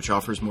Network, which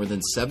offers more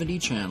than 70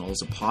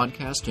 channels of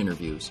podcast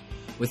interviews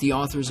with the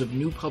authors of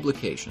new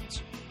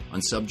publications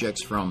on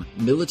subjects from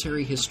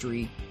military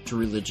history to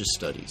religious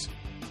studies.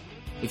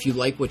 If you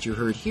like what you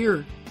heard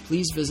here,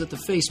 please visit the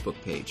Facebook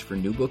page for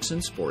New Books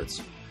in Sports,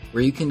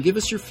 where you can give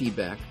us your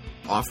feedback,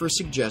 offer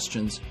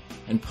suggestions,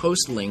 and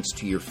post links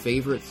to your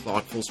favorite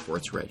thoughtful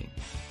sports writing.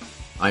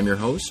 I'm your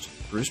host,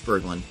 Bruce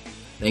Berglund.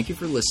 Thank you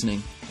for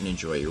listening, and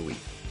enjoy your week.